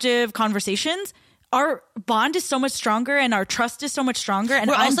constructive conversations, our bond is so much stronger and our trust is so much stronger,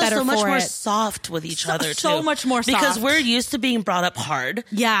 and I'm better for it. We're also so much more soft with each other too. So much more soft. Because we're used to being brought up hard.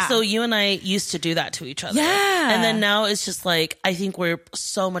 Yeah. So you and I used to do that to each other. Yeah. And then now it's just like, I think we're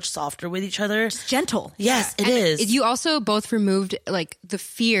so much softer with each other. It's gentle. Yes, it is. You also both removed like the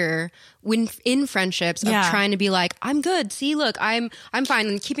fear when in friendships of trying to be like, I'm good. See, look, I'm fine,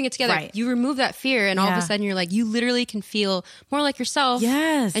 and keeping it together. Right. You remove that fear, and all of a sudden you're like, you literally can feel more like yourself.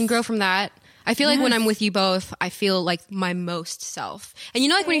 Yes. And grow from that. I feel like when I'm with you both, I feel like my most self. And you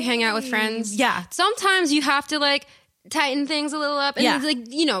know, like when you hang out with friends, sometimes you have to like tighten things a little up, and it's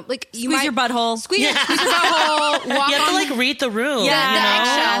like, you know, like you squeeze your butthole, squeeze your butthole. You have to like read the room. The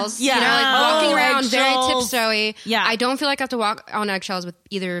eggshells. You know, like walking around very tiptoey. Yeah, I don't feel like I have to walk on eggshells with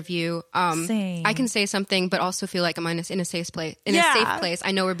either of you. Same. I can say something, but also feel like I'm in a safe place. A safe place.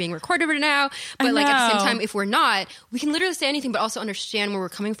 I know we're being recorded right now, but like at the same time, if we're not, we can literally say anything, but also understand where we're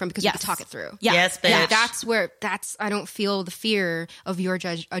coming from because we can talk it through. Yeah. Yes, bitch. That's I don't feel the fear of your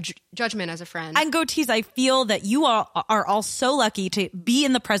judgment as a friend. And Goatees, I feel that you are all so lucky to be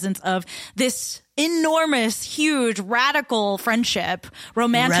in the presence of this enormous, huge, radical friendship,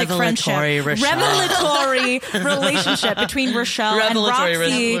 romantic revelatory relationship between Rochelle and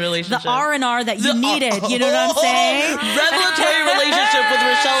Roxy, the R&R that you needed. You know what I'm saying? Revelatory relationship with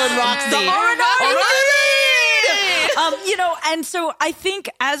Rochelle and Roxy. The R&R. You know, and so I think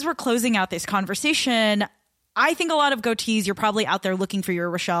as we're closing out this conversation, I think a lot of Goatees, you're probably out there looking for your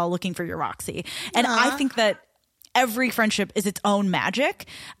Rochelle, looking for your Roxy. And I think that every friendship is its own magic.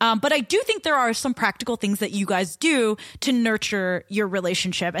 But I do think there are some practical things that you guys do to nurture your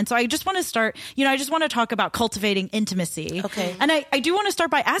relationship. And so I just want to start, I just want to talk about cultivating intimacy. Okay. And I do want to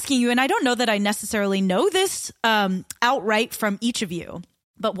start by asking you, and I don't know that I necessarily know this outright from each of you,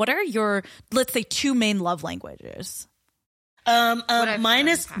 but what are your, let's say, 2 main love languages? Mine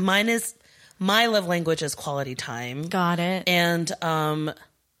is my love language is quality time. Got it. And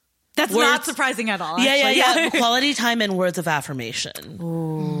that's not surprising at all. Yeah. Quality time and words of affirmation.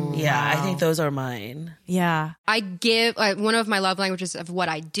 Ooh, I think those are mine. Yeah. I give one of my love languages of what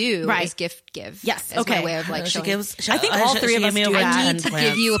I do is give. Yes. Okay. My way of like showing. I think all three of us do that. I need to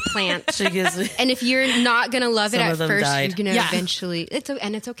give you a plant. She gives me, and if you're not gonna love it at first, died. you're gonna eventually. It's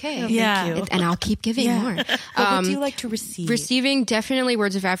okay. Thank you. And I'll keep giving more. What do you like to receive? Receiving definitely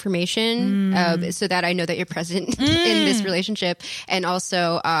words of affirmation, so that I know that you're present in this relationship, and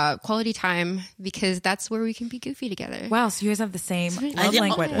also quality time, because that's where we can be goofy together. Wow, so you guys have the same love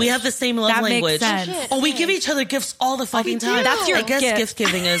language. We have the same love language. Makes sense. Oh, we give each other gifts all the fucking time. That's your I guess gift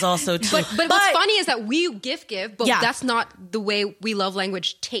giving is also too. But what's funny is that we gift give, but that's not the way we love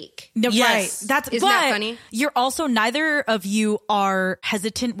language take. No, yes. Right. Isn't that funny? You're also, neither of you are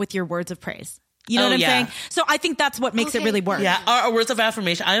hesitant with your words of praise. You know what I'm saying? So I think that's what makes it really work. Yeah, our words of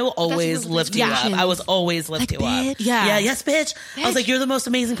affirmation. I will always lift you up. I was always lift you up. Yeah. Yes, bitch. I was like, you're the most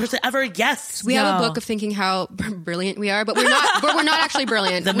amazing person ever. Yes. We have a book of thinking how brilliant we are, but we're not. But we're not actually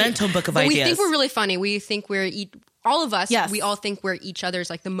brilliant. The mental book of ideas. We think we're really funny. We think we're all of us, Yes. we all think we're each other's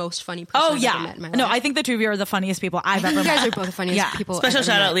like the most funny person Oh I've yeah. ever met in my life. No, I think the two of you are the funniest people I've ever you met. guys are both the funniest people. Special I've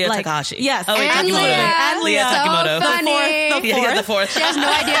ever shout out met. Leah Like, Takahashi. yes. Oh, wait, And Takimoto. Leah. And Leah Leah. Takimoto. So funny. Yeah, the fourth. She has no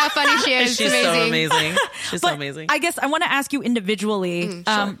idea how funny she is. She's It's so amazing. amazing. She's so But amazing. I guess I want to ask you individually,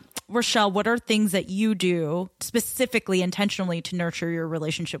 Sure. Rochelle, what are things that you do specifically, intentionally to nurture your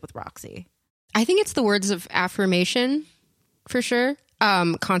relationship with Roxy? I think it's the words of affirmation for sure.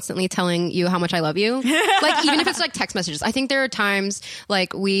 Constantly telling you how much I love you. Like, even if it's like text messages. I think there are times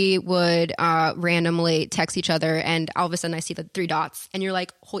like we would randomly text each other and all of a sudden I see the 3 dots and you're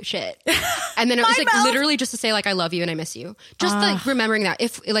like, holy shit. And then it was like literally just to say like, I love you and I miss you. Just like remembering that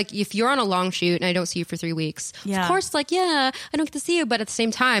if you're on a long shoot and I don't see you for 3 weeks, of course, like, yeah, I don't get to see you. But at the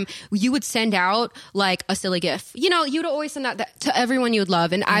same time, you would send out like a silly GIF. You know, you'd always send that to everyone you would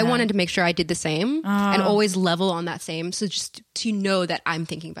love. And I wanted to make sure I did the same and always level on that same. So just to know that I'm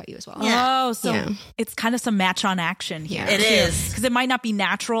thinking about you as well. Yeah. Oh, so it's kind of some match on action here. Yeah. It is. Because it might not be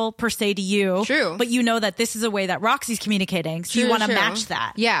natural per se to you. True. But you know that this is a way that Roxy's communicating. So you want to True. match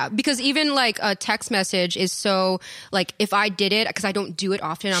that. Yeah, because even like a text message is so like if I did it because I don't do it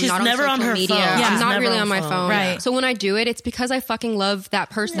often. I'm She's not never on on social her media. phone. Yeah. I'm She's not never really on on my phone. phone. Right. So when I do it, it's because I fucking love that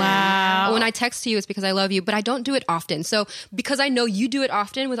person. Wow. When I text you, it's because I love you, but I don't do it often. So because I know you do it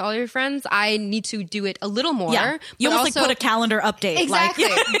often with all your friends, I need to do it a little more. Yeah. You but almost like put a calendar update. Exactly.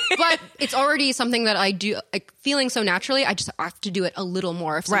 Like, But it's already something that I do, like feeling so naturally. I just have to do it a little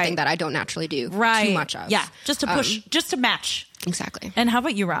more of something Right. that I don't naturally do right. too much of. Yeah. Just to push, just to match. Exactly. And how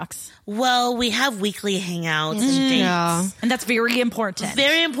about you, Rox? Well, we have weekly hangouts and dates. Yeah. And that's very important.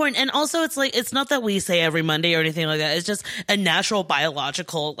 Very important. And also it's like, it's not that we say every Monday or anything like that. It's just a natural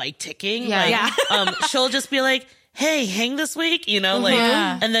biological like ticking. Yeah. Like, Yeah. she'll just be like, hey, hang this week, you know, like,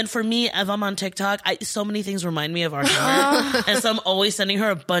 Yeah. and then for me, if I'm on TikTok, so many things remind me of our summer. And so I'm always sending her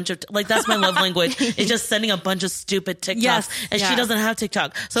a bunch of, like, that's my love language. It's just sending a bunch of stupid TikToks. Yes. And she Yeah. doesn't have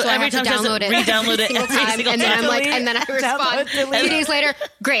TikTok. So, So I every have to time she has to download it re-download it single every time, single and then time. I'm like, and then I respond. Download, 2 days later,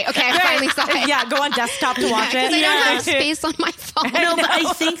 great, okay, I finally saw it. Yeah, go on desktop to watch it. Because I don't have space on my phone. No, but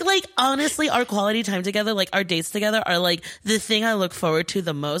I think like honestly, our quality time together, like our dates together, are like the thing I look forward to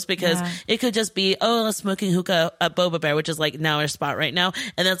the most because Yeah. it could just be smoking hookah at Boba Bear, which is like now our spot right now,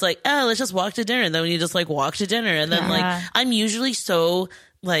 and then it's like let's just walk to dinner, and then you just like walk to dinner, and then Yeah. like I'm usually so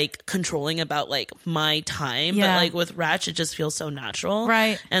like controlling about like my time, Yeah. but like with Ratch it just feels so natural,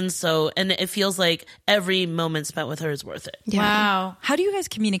 Right. And it feels like every moment spent with her is worth it. Wow. How do you guys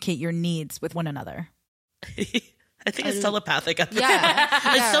communicate your needs with one another? I think it's telepathic. Yeah.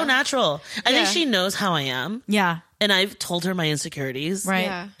 It's so natural. I think Yeah. she knows how I am. Yeah. And I've told her my insecurities. Right.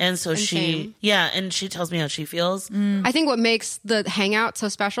 Yeah. And so same. and she tells me how she feels. I think what makes the hangout so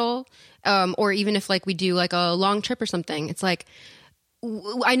special, or even if like we do like a long trip or something, it's like,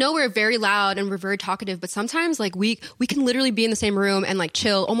 I know we're very loud and we're very talkative, but sometimes like we can literally be in the same room and like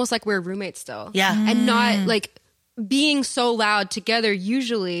chill, almost like we're roommates still. Yeah. And not like being so loud together.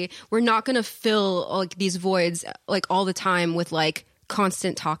 Usually we're not going to fill like these voids like all the time with like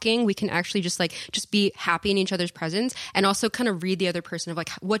constant talking. We can actually just be happy in each other's presence and also kind of read the other person of like,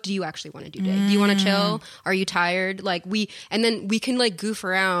 what do you actually want to do today? Do you want to chill? Are you tired? Like and then we can like goof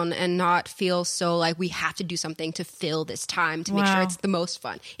around and not feel so like we have to do something to fill this time to make sure Wow. it's the most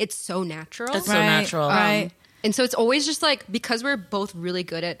fun. It's so natural. It's so natural. Right. And so it's always just like, because we're both really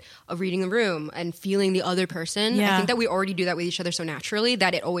good at reading the room and feeling the other person, Yeah. I think that we already do that with each other so naturally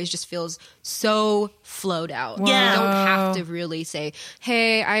that it always just feels so flowed out. Yeah. You don't have to really say,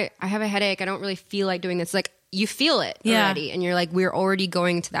 hey, I have a headache. I don't really feel like doing this. Like, you feel it Yeah. already. And you're like, we're already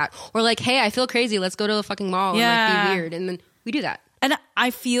going to that. Or like, hey, I feel crazy. Let's go to the fucking mall and Yeah. like be weird. And then we do that. And I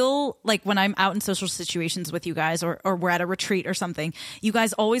feel like when I'm out in social situations with you guys or we're at a retreat or something, you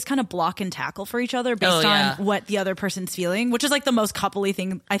guys always kind of block and tackle for each other based yeah. on what the other person's feeling, which is like the most coupley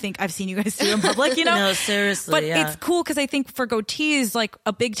thing I think I've seen you guys do in public, you know? No, seriously. But yeah. it's cool because I think for Goatees, like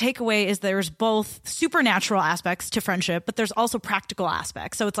a big takeaway is there's both supernatural aspects to friendship, but there's also practical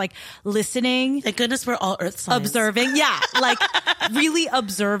aspects. So it's like listening, Thank goodness we're all earth signs. observing, like really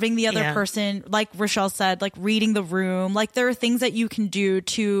observing the other Yeah. person, like Rochelle said, like reading the room. Like there are things that you can do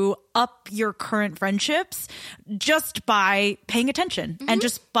to up your current friendships just by paying attention and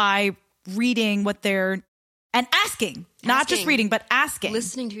just by reading what they're and asking. Not just Asking. reading, but asking.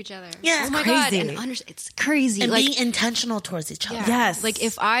 Listening to each other. Yeah, oh it's my crazy. God. And it's crazy. And like, being intentional towards each other. yeah. Yes. Like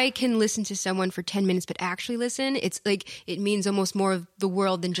if I can listen to someone for 10 minutes but actually listen, it's like it means almost more of the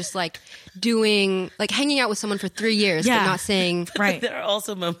world than just like doing like hanging out with someone for 3 years Yeah. but not saying Right. There are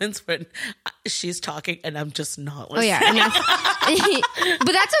also moments when she's talking and I'm just not oh listening. yeah. And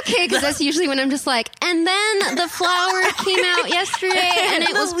but that's okay because that's usually when I'm just like, and then the flower came out yesterday and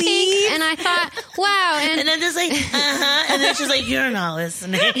it was pink And I thought, wow. And then just like, and then she's like, you're not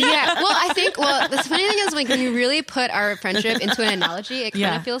listening. Yeah. Well, I think, the funny thing is, like, when you really put our friendship into an analogy, it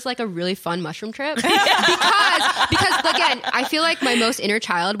kind of feels like a really fun mushroom trip. because again, I feel like my most inner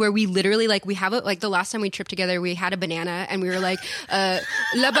child, where we literally, like, we have like the last time we tripped together, we had a banana and we were like,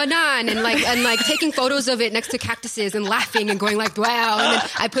 la banane, and like taking photos of it next to cactuses and laughing and going like, wow. And then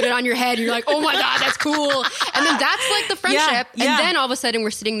I put it on your head and you're like, oh my God, that's cool. And then that's like the friendship. And then all of a sudden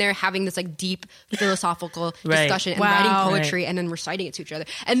we're sitting there having this like deep philosophical discussion and writing poetry and then reciting it to each other.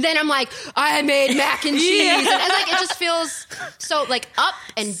 And then I'm like, I made mac and cheese. And like, it just feels so like up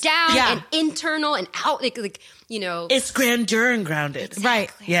and down and internal and out. Like, you know, it's grandeur and grounded. Exactly. Right.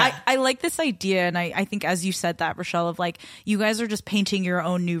 Yeah. I like this idea. And I think as you said that, Rochelle, of like, you guys are just painting your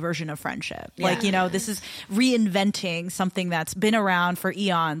own new version of friendship. Yeah. Like, you know, this is reinventing something that's been around for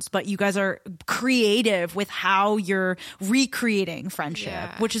eons, but you guys are creative with how you're recreating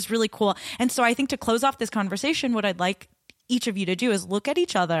friendship, which is really cool. And so I think to close off this conversation, what I'd like each of you to do is look at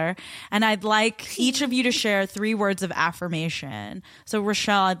each other, and I'd like each of you to share 3 words of affirmation. So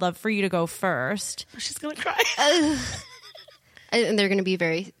Rochelle, I'd love for you to go first. She's gonna cry. And they're gonna be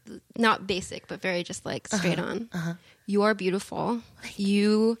very not basic, but very just like straight on. You are beautiful.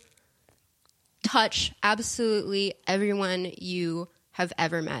 You touch absolutely everyone you have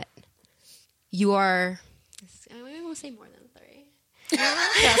ever met. You are, I won't say more than 3.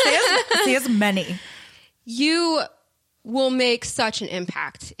 Say as many. You will make such an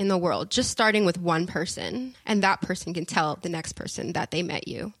impact in the world, just starting with one person, and that person can tell the next person that they met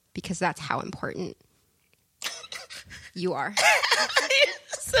you, because that's how important you are.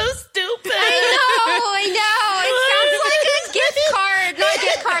 So stupid. I know. It sounds like a gift card. Not a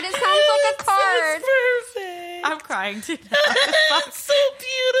gift card. It sounds like a card. So perfect. I'm crying too. That's so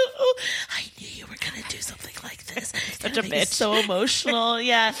beautiful. I knew you were gonna do something like this. Such a bitch. So emotional.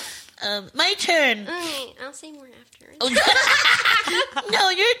 Yeah. My turn. All right, I'll say more after. No,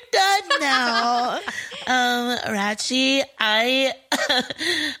 you're done now. Rachi, I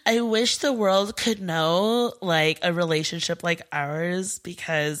wish the world could know like a relationship like ours,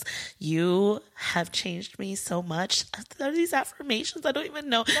 because you have changed me so much. Are these affirmations? I don't even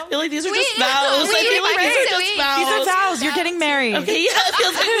know. I feel like these are just vows. I feel like these are just vows. These are vows. You're getting married. Okay, yeah, it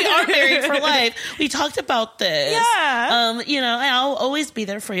feels like we are married for life. We talked about this. Yeah. You know, I'll always be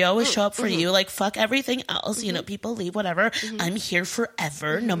there for you. I always show up for you. Like, fuck everything else. You know, people leave, whatever. I'm here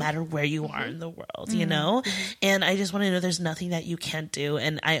forever, no matter where you are in the world, you know? And I just want to know there's nothing that you can't do.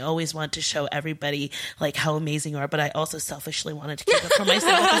 And I always want to show everybody like how amazing you are, but I also selfishly wanted to keep it for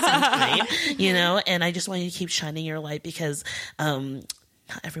myself at the same time, you know? And I just want you to keep shining your light, because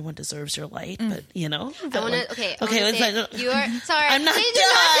not everyone deserves your light, but you know. I want to. Okay. Let's you are. Sorry, I'm not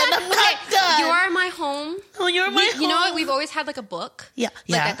done. I'm not done. You are my home. Oh, you're my home. You know what? We've always had like a book. Yeah.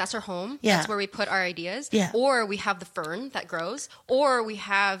 Like that's our home. Yeah. That's where we put our ideas. Yeah. Or we have the fern that grows. Or we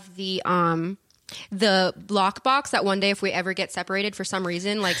have the lockbox that one day, if we ever get separated for some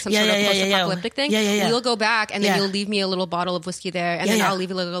reason, like some sort of post-apocalyptic thing, we'll go back and then you'll leave me a little bottle of whiskey there, and then I'll leave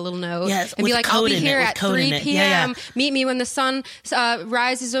you a little note and be like, I'll be here at 3 p.m. Meet me when the sun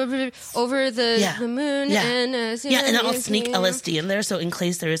rises over the moon. And and I'll sneak LSD in there, so in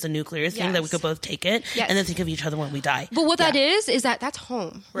case there is a nuclear thing that we could both take it and then think of each other when we die. But what that is that's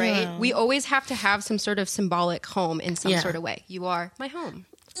home, right? Yeah. We always have to have some sort of symbolic home in some sort of way. You are my home.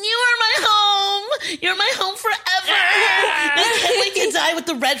 You are my home. You're my home forever. I can't wait to die with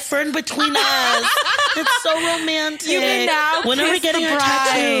the red fern between us. It's so romantic. You may now when are we getting our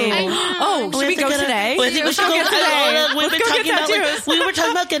tattoo? Oh, should we go today? I think we should go today. We were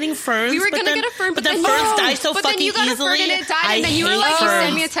talking about getting ferns. We were going to get a fern, but then ferns die so fucking easily. But then you got a fern and it died, and then you were like, you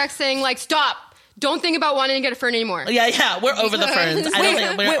sent me a text saying like, stop. Don't think about wanting to get a fern anymore. Yeah, we're over the ferns. I don't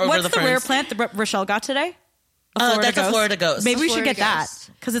think we're over the ferns. What's the rare plant that Rochelle got today? That's a Florida ghost. Maybe we should get that,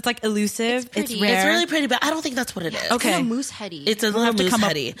 because it's like elusive. It's rare. It's really pretty, but I don't think that's what it is. Okay. It's a moose heady. It's a little moose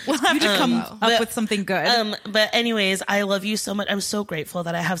heady. We'll have to come up with something good. But anyways, I love you so much. I'm so grateful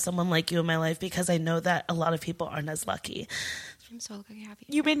that I have someone like you in my life, because I know that a lot of people aren't as lucky. I'm so lucky to have you.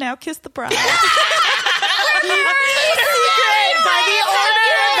 You may now kiss the bride. By the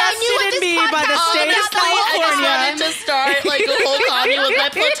order vested in me by the state of California. I just wanted to start like a whole coffee with my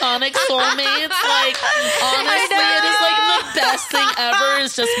platonic soulmates. Like, honestly, it is like the best thing ever.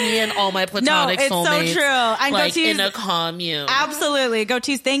 It's just me and all my platonic soulmates. It's so true. And like Goatees, in a commune. Absolutely.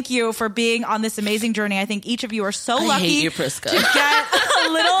 Goatees, thank you for being on this amazing journey. I think each of you are so lucky I hate you, Priska. to get a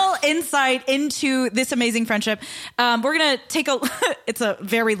little insight into this amazing friendship. We're going to take it's a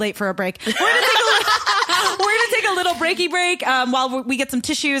very late for a break. We're going to take a little breaky break while we get some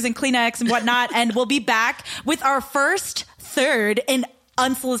tissues and Kleenex and whatnot, and we'll be back with our third in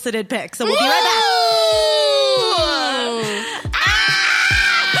unsolicited pic. So we'll be right back.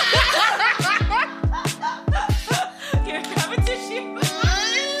 Here, grab a tissue.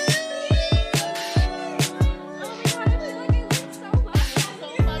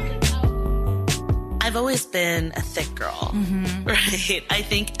 I've always been a thick girl, right? I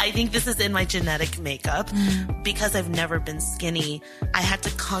think this is in my genetic makeup. Because I've never been skinny, I had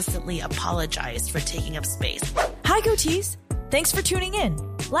to constantly apologize for taking up space. Hi, Goatees. Thanks for tuning in.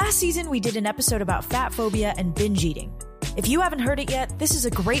 Last season, we did an episode about fat phobia and binge eating. If you haven't heard it yet, this is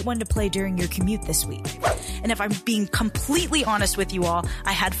a great one to play during your commute this week. And if I'm being completely honest with you all,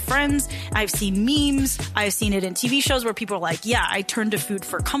 I had friends, I've seen memes, I've seen it in TV shows where people are like, yeah, I turned to food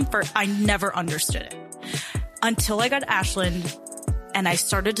for comfort. I never understood it. Until I got Ashland and I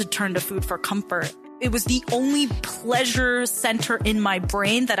started to turn to food for comfort. It was the only pleasure center in my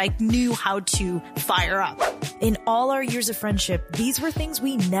brain that I knew how to fire up. In all our years of friendship, these were things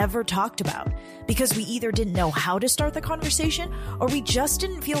we never talked about because we either didn't know how to start the conversation or we just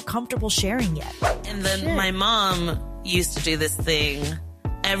didn't feel comfortable sharing yet. And then my mom used to do this thing.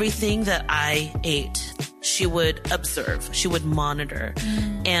 Everything that I ate, she would observe. She would monitor.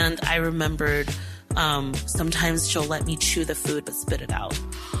 And I remembered sometimes she'll let me chew the food but spit it out.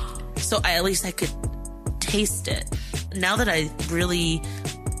 So at least I could taste it. Now that I really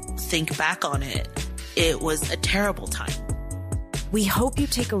think back on it, it was a terrible time. We hope you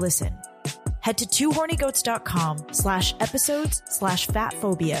take a listen. Head to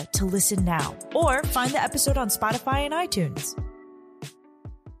twohornygoats.com/episodes/fatphobia to listen now, or find the episode on Spotify and iTunes.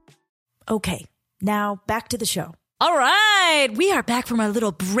 Okay, now back to the show. All right, we are back from our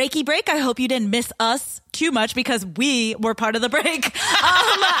little breaky break. I hope you didn't miss us too much because we were part of the break.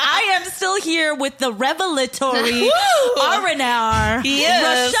 I am still here with the revelatory Arenar,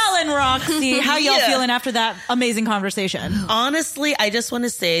 Rochelle and Roxy. How y'all feeling after that amazing conversation? Honestly, I just want to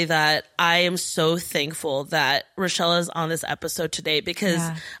say that I am so thankful that Rochelle is on this episode today because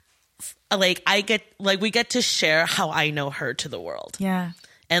we get to share how I know her to the world. Yeah.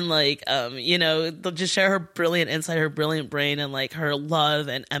 And they'll just share her brilliant insight, her brilliant brain, and like her love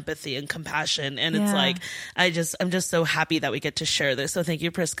and empathy and compassion. And it's like, I'm just so happy that we get to share this. So thank you,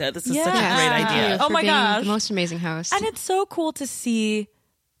 Priska. This is such a great idea. Oh my gosh. The most amazing host. And it's so cool to see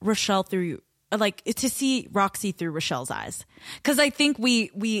Rochelle to see Roxy through Rochelle's eyes. Cause I think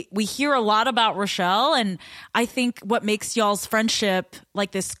we hear a lot about Rochelle, and I think what makes y'all's friendship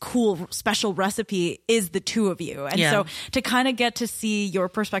like this cool special recipe is the two of you. And so to kind of get to see your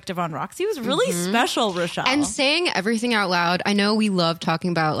perspective on Roxy was really special, Rochelle. And saying everything out loud. I know we love talking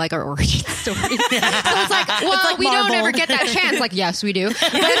about like our origin story. So it's like, well, we don't ever get that chance. Like, yes, we do.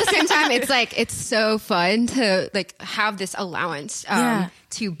 But at the same time, it's like, it's so fun to like have this allowance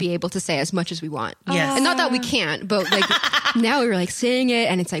to be able to say as much as we want. Yes. And not that we can't, but like now we're like saying it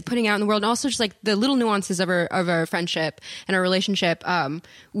and it's like putting out in the world. And also just like the little nuances of our friendship and our relationship.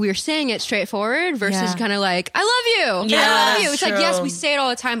 We're saying it straightforward versus kind of like, I love you. Yeah, I love you. It's true. like, yes, we say it all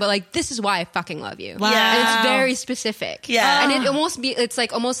the time, but like, this is why I fucking love you. Wow. And it's very specific. Yeah. And it's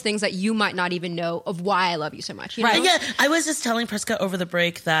like almost things that you might not even know of why I love you so much. You know? Yeah, I was just telling Priska over the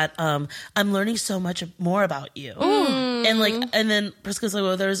break that I'm learning so much more about you. And then Priska's like,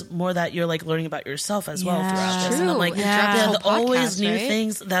 well, there's more that you're like learning about yourself as well throughout this. And I'm like, the always podcast, new right?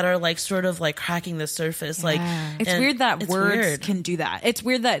 things that are like sort of like cracking the surface. Like, it's weird that words can do that. It's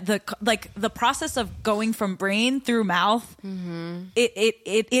weird that the process of going from brain through mouth,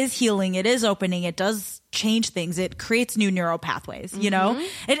 it is healing. It is opening. It does change things. It creates new neural pathways, you know?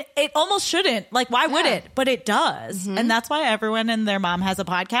 It almost shouldn't. Like, why would it? But it does. And that's why everyone and their mom has a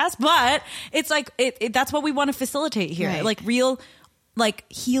podcast. But it's like, that's what we want to facilitate here. Right. Like real, like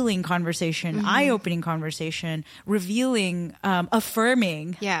healing conversation, eye-opening conversation, revealing,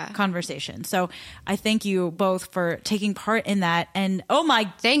 affirming conversation. So I thank you both for taking part in that. And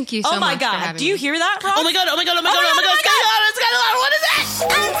thank you so much. Oh my for God. having Do you me. hear that, Rob? Oh my God. What is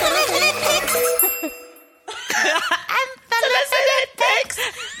that? Unsolicited pics.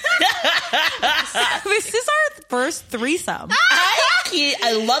 This is our first threesome.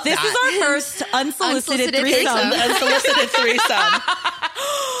 I love This that. is our first unsolicited threesome. Unsolicited threesome.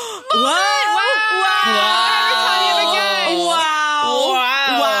 Wow. Wow.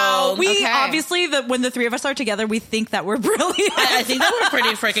 Wow. Wow. We Okay. obviously, when the three of us are together, we think that we're brilliant. I think that we're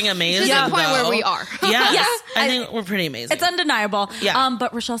pretty freaking amazing. To the point where we are. Yes. I think we're pretty amazing. It's undeniable. Yeah.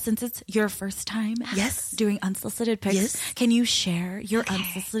 But Rochelle, since it's your first time doing unsolicited picks, can you share your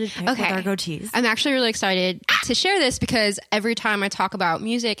unsolicited pick with our goatees? I'm actually really excited to share this because every time I talk about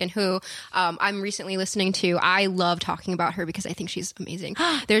music and who I'm recently listening to, I love talking about her because I think she's amazing.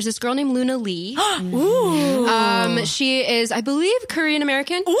 There's this girl named Luna Lee. Ooh. She is, I believe, Korean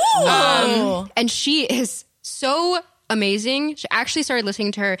American. And she is so amazing. I actually started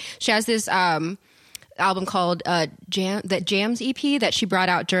listening to her. She has this album called Jams EP that she brought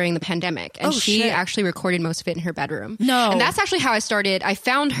out during the pandemic, and she actually recorded most of it in her bedroom. And that's actually how I started. I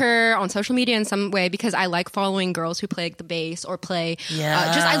found her on social media in some way because I like following girls who play the bass or play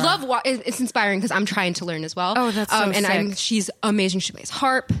I love it's inspiring because I'm trying to learn as well. That's so sick. She's amazing. She plays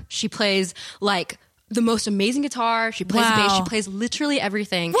harp, she plays like the most amazing guitar, she plays the bass, she plays literally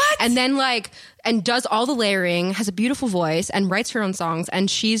everything. And then and does all the layering, has a beautiful voice, and writes her own songs,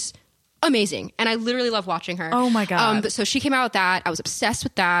 and she's amazing. And I literally love watching her. Oh my God. So she came out with that. I was obsessed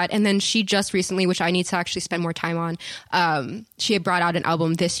with that. And then she just recently, which I need to actually spend more time on, she had brought out an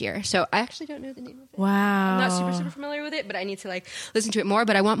album this year. So I actually don't know the name of it. Wow. I'm not super familiar with it, but I need to listen to it more.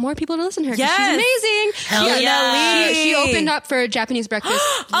 But I want more people to listen to her because she's amazing. Hell yeah. She opened up for Japanese Breakfast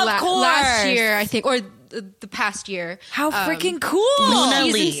last year, I think, or the past year. How freaking cool.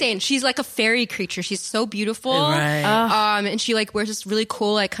 She's insane. She's like a fairy creature. She's so beautiful. And she wears this really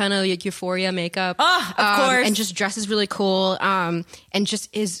cool, kind of Euphoria makeup. Of course. And just dresses really cool. And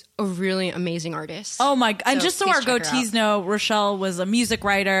just is a really amazing artist. Oh my God. And just so our goatees know, Rochelle was a music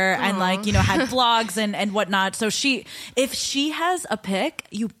writer and had vlogs and whatnot. So if she has a pick,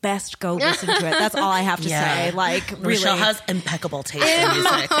 you best go listen to it. That's all I have to say. Really. Rochelle has impeccable taste in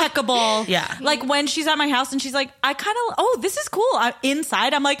music. Impeccable. Yeah. When she's at my house and she's like, I kind of, this is cool.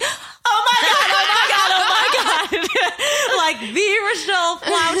 Inside, I'm like, oh my God. The Rochelle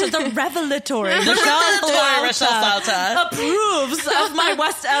Flauta, the revelatory. Rochelle Flauta approves of my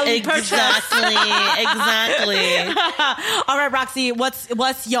West Elm purchase. Exactly. All right, Roxy,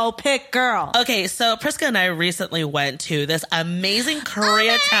 what's your pick, girl? Okay, so Priska and I recently went to this amazing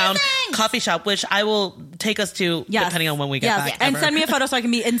Koreatown coffee shop, which I will take us to depending on when we get back. And send me a photo so I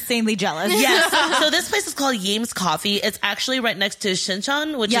can be insanely jealous. Yes. So this place is called Yeam's Coffee. It's actually right next to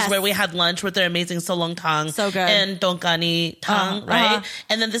Shincheon, which is where we had lunch with their amazing Solong Tang. So good. And Dongkani Tang, right?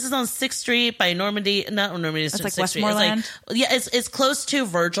 And then this is on 6th Street by Normandy. Not Normandy, it's 6th Street. Westmoreland. It's close to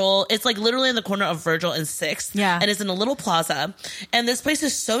Virgil. It's literally in the corner of Virgil and 6th. Yeah. And it's in a little plaza. And this place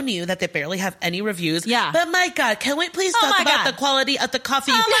is so new that they barely have any reviews. Yeah. But my God, can we please talk about the quality of the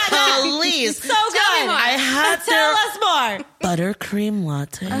coffee? Please. So good. I had Tell us more. Buttercream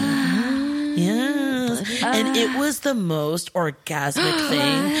latte. Yes. And it was the most orgasmic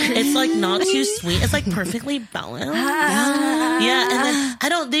thing. It's not too sweet. It's perfectly balanced. Yeah.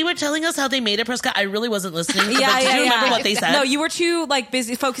 And then they were telling us how they made it, Priska. I really wasn't listening. Did you remember what they said? No, you were too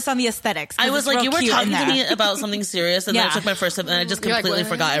busy focused on the aesthetics. I was you were talking to me about something serious, and then I took my first sip and I just completely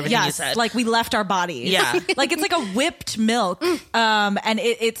forgot everything you said. We left our bodies. Yeah. It's like a whipped milk. And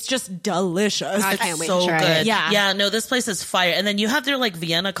it's just delicious. I can't wait so to try good. it. Yeah. Yeah, no, this place is fire. And then you have their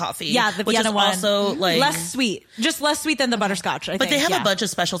Vienna coffee. Yeah, the which Vienna is one. Also less sweet. Just less sweet than the butterscotch, I think. But they have a bunch of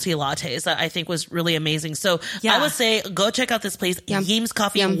specialty lattes that I think was really amazing. So I would say go check out this place, Yeam's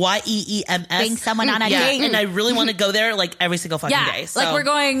Coffee, Yeems. Being someone on a date. And I really want to go there every single fucking day. So. We're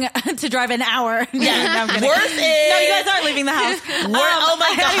going to drive an hour. Yeah. Worth it. No, you guys aren't leaving the house. Oh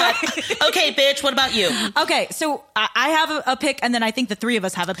my God. Okay, bitch, what about you? Okay, so I have a pick, and then I think the three of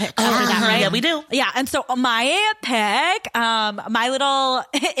us have a pick after that, right? Yeah, we do. Yeah, and so my pick, my little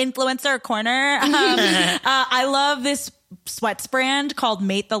influencer corner, I love this sweats brand called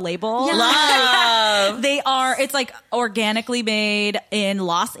Mate the Label. Love. It's organically made in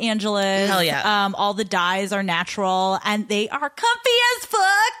Los Angeles. Hell yeah. All the dyes are natural and they are comfy as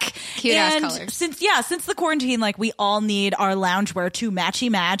fuck. Cute ass colors. Since the quarantine, we all need our loungewear to match,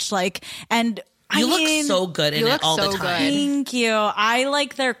 and You look so good in it all the time. Thank you. I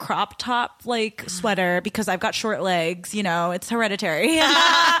like their crop top sweater because I've got short legs. It's hereditary.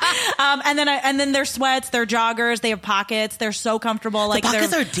 And then their sweats, their joggers, they have pockets. They're so comfortable. The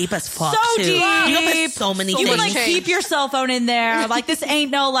pockets are deep as fuck. So too. deep. You can put so many you things. can keep your cell phone in there. This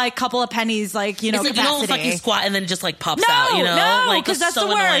ain't no couple of pennies. It's capacity. you don't fucking squat and then just pops out. No, because that's so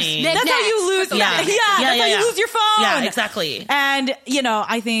the worst. annoying. That's how you lose. That's how you lose your phone. Yeah, exactly. And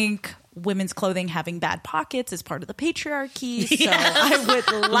I think women's clothing having bad pockets is part of the patriarchy. So I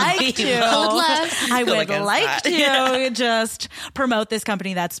would like to just promote this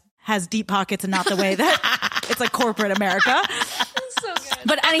company has deep pockets and not the way that it's corporate America.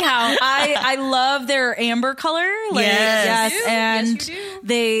 But anyhow, I love their amber color. Like, Yes. And Yes, you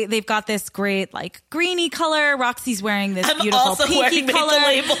do. they've got this great like greeny color. Roxy's wearing this I'm beautiful also pinky wearing Make the color.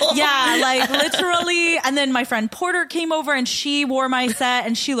 Label. Yeah, like literally. And then my friend Porter came over and she wore my set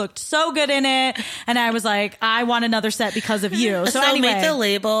and she looked so good in it. And I was like, I want another set because of you. So anyway, Make the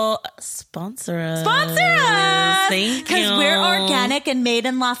Label sponsor us. sponsor us Thank you. because we're organic and made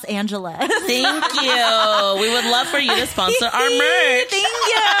in Los Angeles. Thank you. We would love for you to sponsor our merch. Thank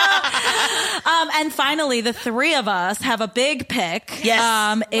you. And finally, the three of us have a big pick.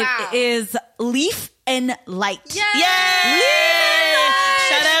 Yes. It Wow. is Leaf and Light. Yay!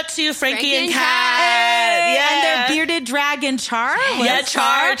 Shout out to Frankie and Kat. Hey, Yeah. And their bearded dragon Char. Yeah,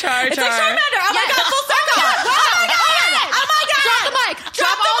 Char. It's like Charmander. Oh my Yes. God, full circle. Oh my God. Drop the mic.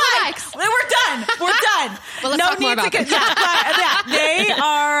 Drop all the mics. We're done. Well, let's no talk more need about to get, them. yeah, they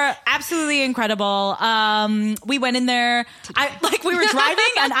are absolutely incredible. We went in there. We were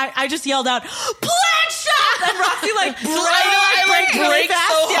driving and I just yelled out, "Plant shop!" And Roxy I break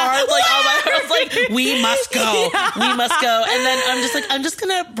so hard. Like, oh my heart was like, we must go. We must go. And then I'm just like, I'm just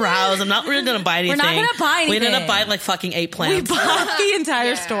going to browse. I'm not really going to buy anything. We're not gonna buy We ended anything. up buying like fucking 8 We plants. bought the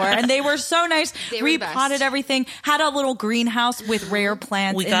entire store and they were so nice. They were the best. Repotted everything. Had a little greenhouse with rare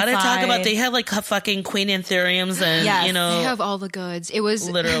plants. We got to talk inside. about, they had like fucking queen anthuriums and, Yes. you know. They have all the goods. It was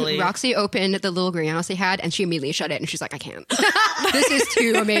Literally. Roxy opened the little greenhouse they had, and she immediately shut it. And she's like, "I can't. This is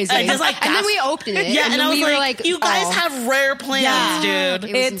too amazing." I just, like, and then gasped. we opened it. Yeah, and then I was we like, were like, you guys oh. have rare plants, dude.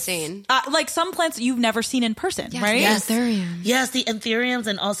 It was insane. Like some plants you've never seen in person, Yes, right? yes, Anthurium. Yes, the anthuriums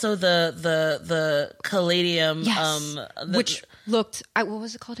and also the caladium. Yes. Which looked, what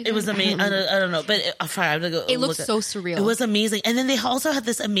was it called again? It was amazing. I don't know, but I'm sorry. I have to go. It looked look so surreal. It was amazing, and then they also had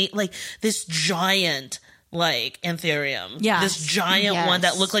this this giant like anthurium. Yes. This giant Yes. one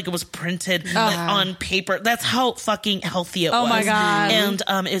that looked like it was printed like, on paper. That's how fucking healthy it was. Oh my God. And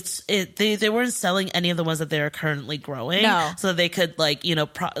they weren't selling any of the ones that they're currently growing. No. So they could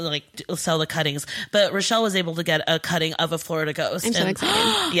sell the cuttings. But Rochelle was able to get a cutting of a Florida ghost. I'm so And-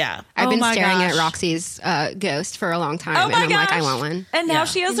 excited. Yeah. I've been my staring gosh. at Roxy's ghost for a long time, Oh and my I'm gosh. like, I want one. And now Yeah.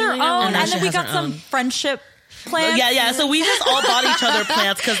 she has her And now own. And she then we has got her some own. friendship plants. Yeah. So we just all bought each other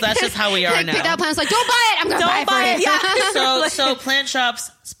plants because that's just how we are Like, now. picked out plants, like, don't buy it. I'm going to buy Don't it for buy you. it. Yeah. So plant shops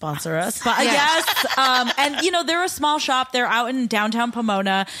sponsor us. But yes. And they're a small shop. They're out in downtown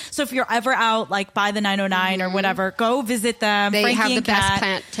Pomona. So if you're ever out like by the 909 or whatever, go visit them. They Frankie have the and best Kat.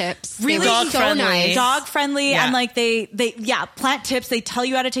 plant tips. Really They were so dog-friendly. nice. Dog friendly Yeah. and like they plant tips. They tell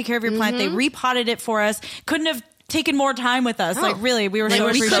you how to take care of your plant. They repotted it for us. Couldn't have taken more time with us. Like really, we were so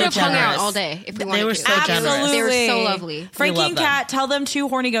we could appreciative. have hung out generous. all day if we They wanted were to. so generous. Absolutely. They were so lovely. Frankie love and them. Kat, tell them 2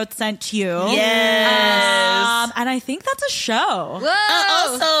 horny goats sent you. Yes. And I think that's a show.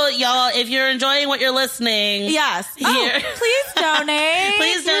 Whoa. Also, y'all, if you're enjoying what you're listening, Yes. Here. Oh, please donate.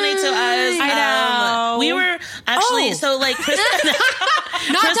 please donate to us. I know. We were actually Krista.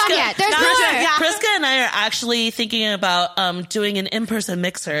 Not done yet. There's more. Priska and I are actually thinking about doing an in-person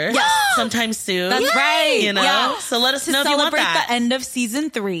mixer sometime soon. That's right. You know, Yeah. so let us To know if you want celebrate that. the end of season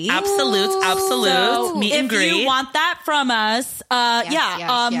 3. Absolute. So Meet if and greet. you want that from us,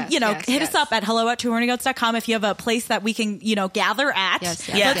 yes, hit us up at hello@twohornygoats.com if you have a place that we can, gather at. Yes,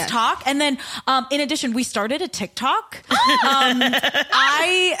 yes, Let's yes. talk. And then, in addition, we started a TikTok.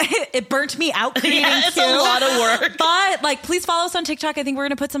 It burnt me out creating it's two. a lot of work. But please follow us on TikTok. I think we're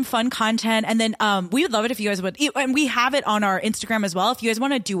going to put some fun content. And then, we would love it if you guys would, and we have it on our Instagram as well. If you guys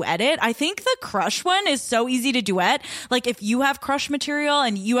want to duet it, I think the crush one is so easy to duet. Like if you have crush material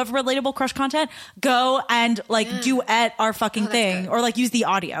and you have relatable crush content, go and duet our fucking thing or use the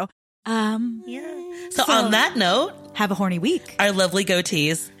audio. So on that note, Have a horny week. our lovely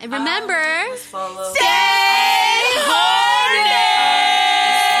goatees. And remember, Stay horny!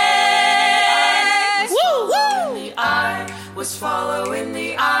 Was following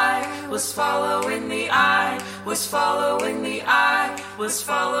the eye, was following the eye, was following the eye, was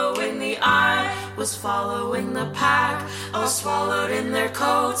following the eye, was following the pack, all swallowed in their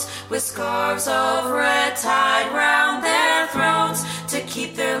coats, with scarves of red tied round their throats, to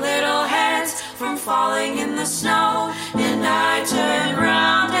keep their little heads from falling in the snow. And I turned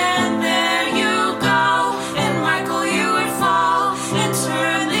round and there you go, and Michael, you would fall and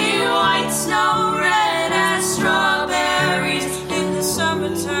turn the white snow red as strawberries in the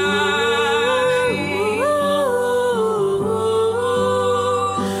summertime.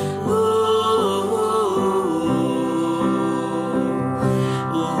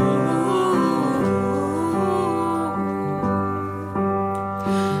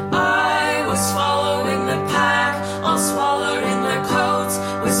 I was following the pack, all swallowed in their coats,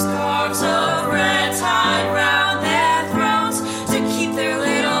 with scarves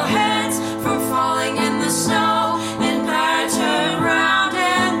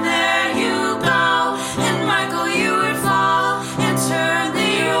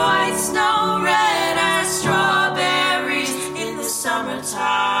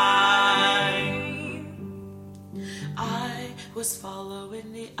was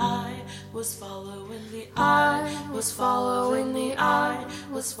following the eye, was following the eye, was following the eye,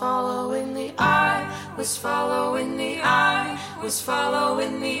 was following the eye, was following the eye, was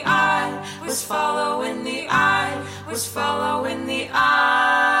following the eye, was following the eye, was following the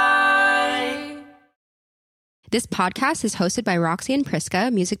eye. This podcast is hosted by Roxy and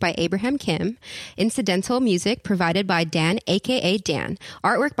Priska, music by Abraham Kim, incidental music provided by Dan, aka Dan,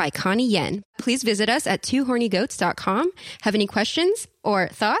 artwork by Connie Yen. Please visit us at twohornygoats.com. Have any questions or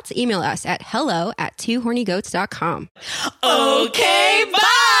thoughts? Email us at hello@twohornygoats.com. Okay, bye!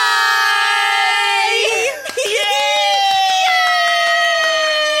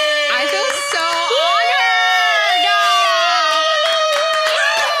 I feel so honored!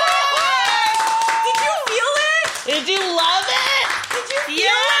 Did you love it? Did you feel it?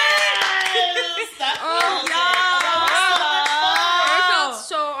 That feels I felt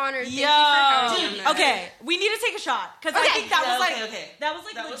so honored. Thank you for having me. Okay, we need to take a shot because I think that was okay. that was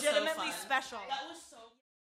That was so legitimately fun. special. That was so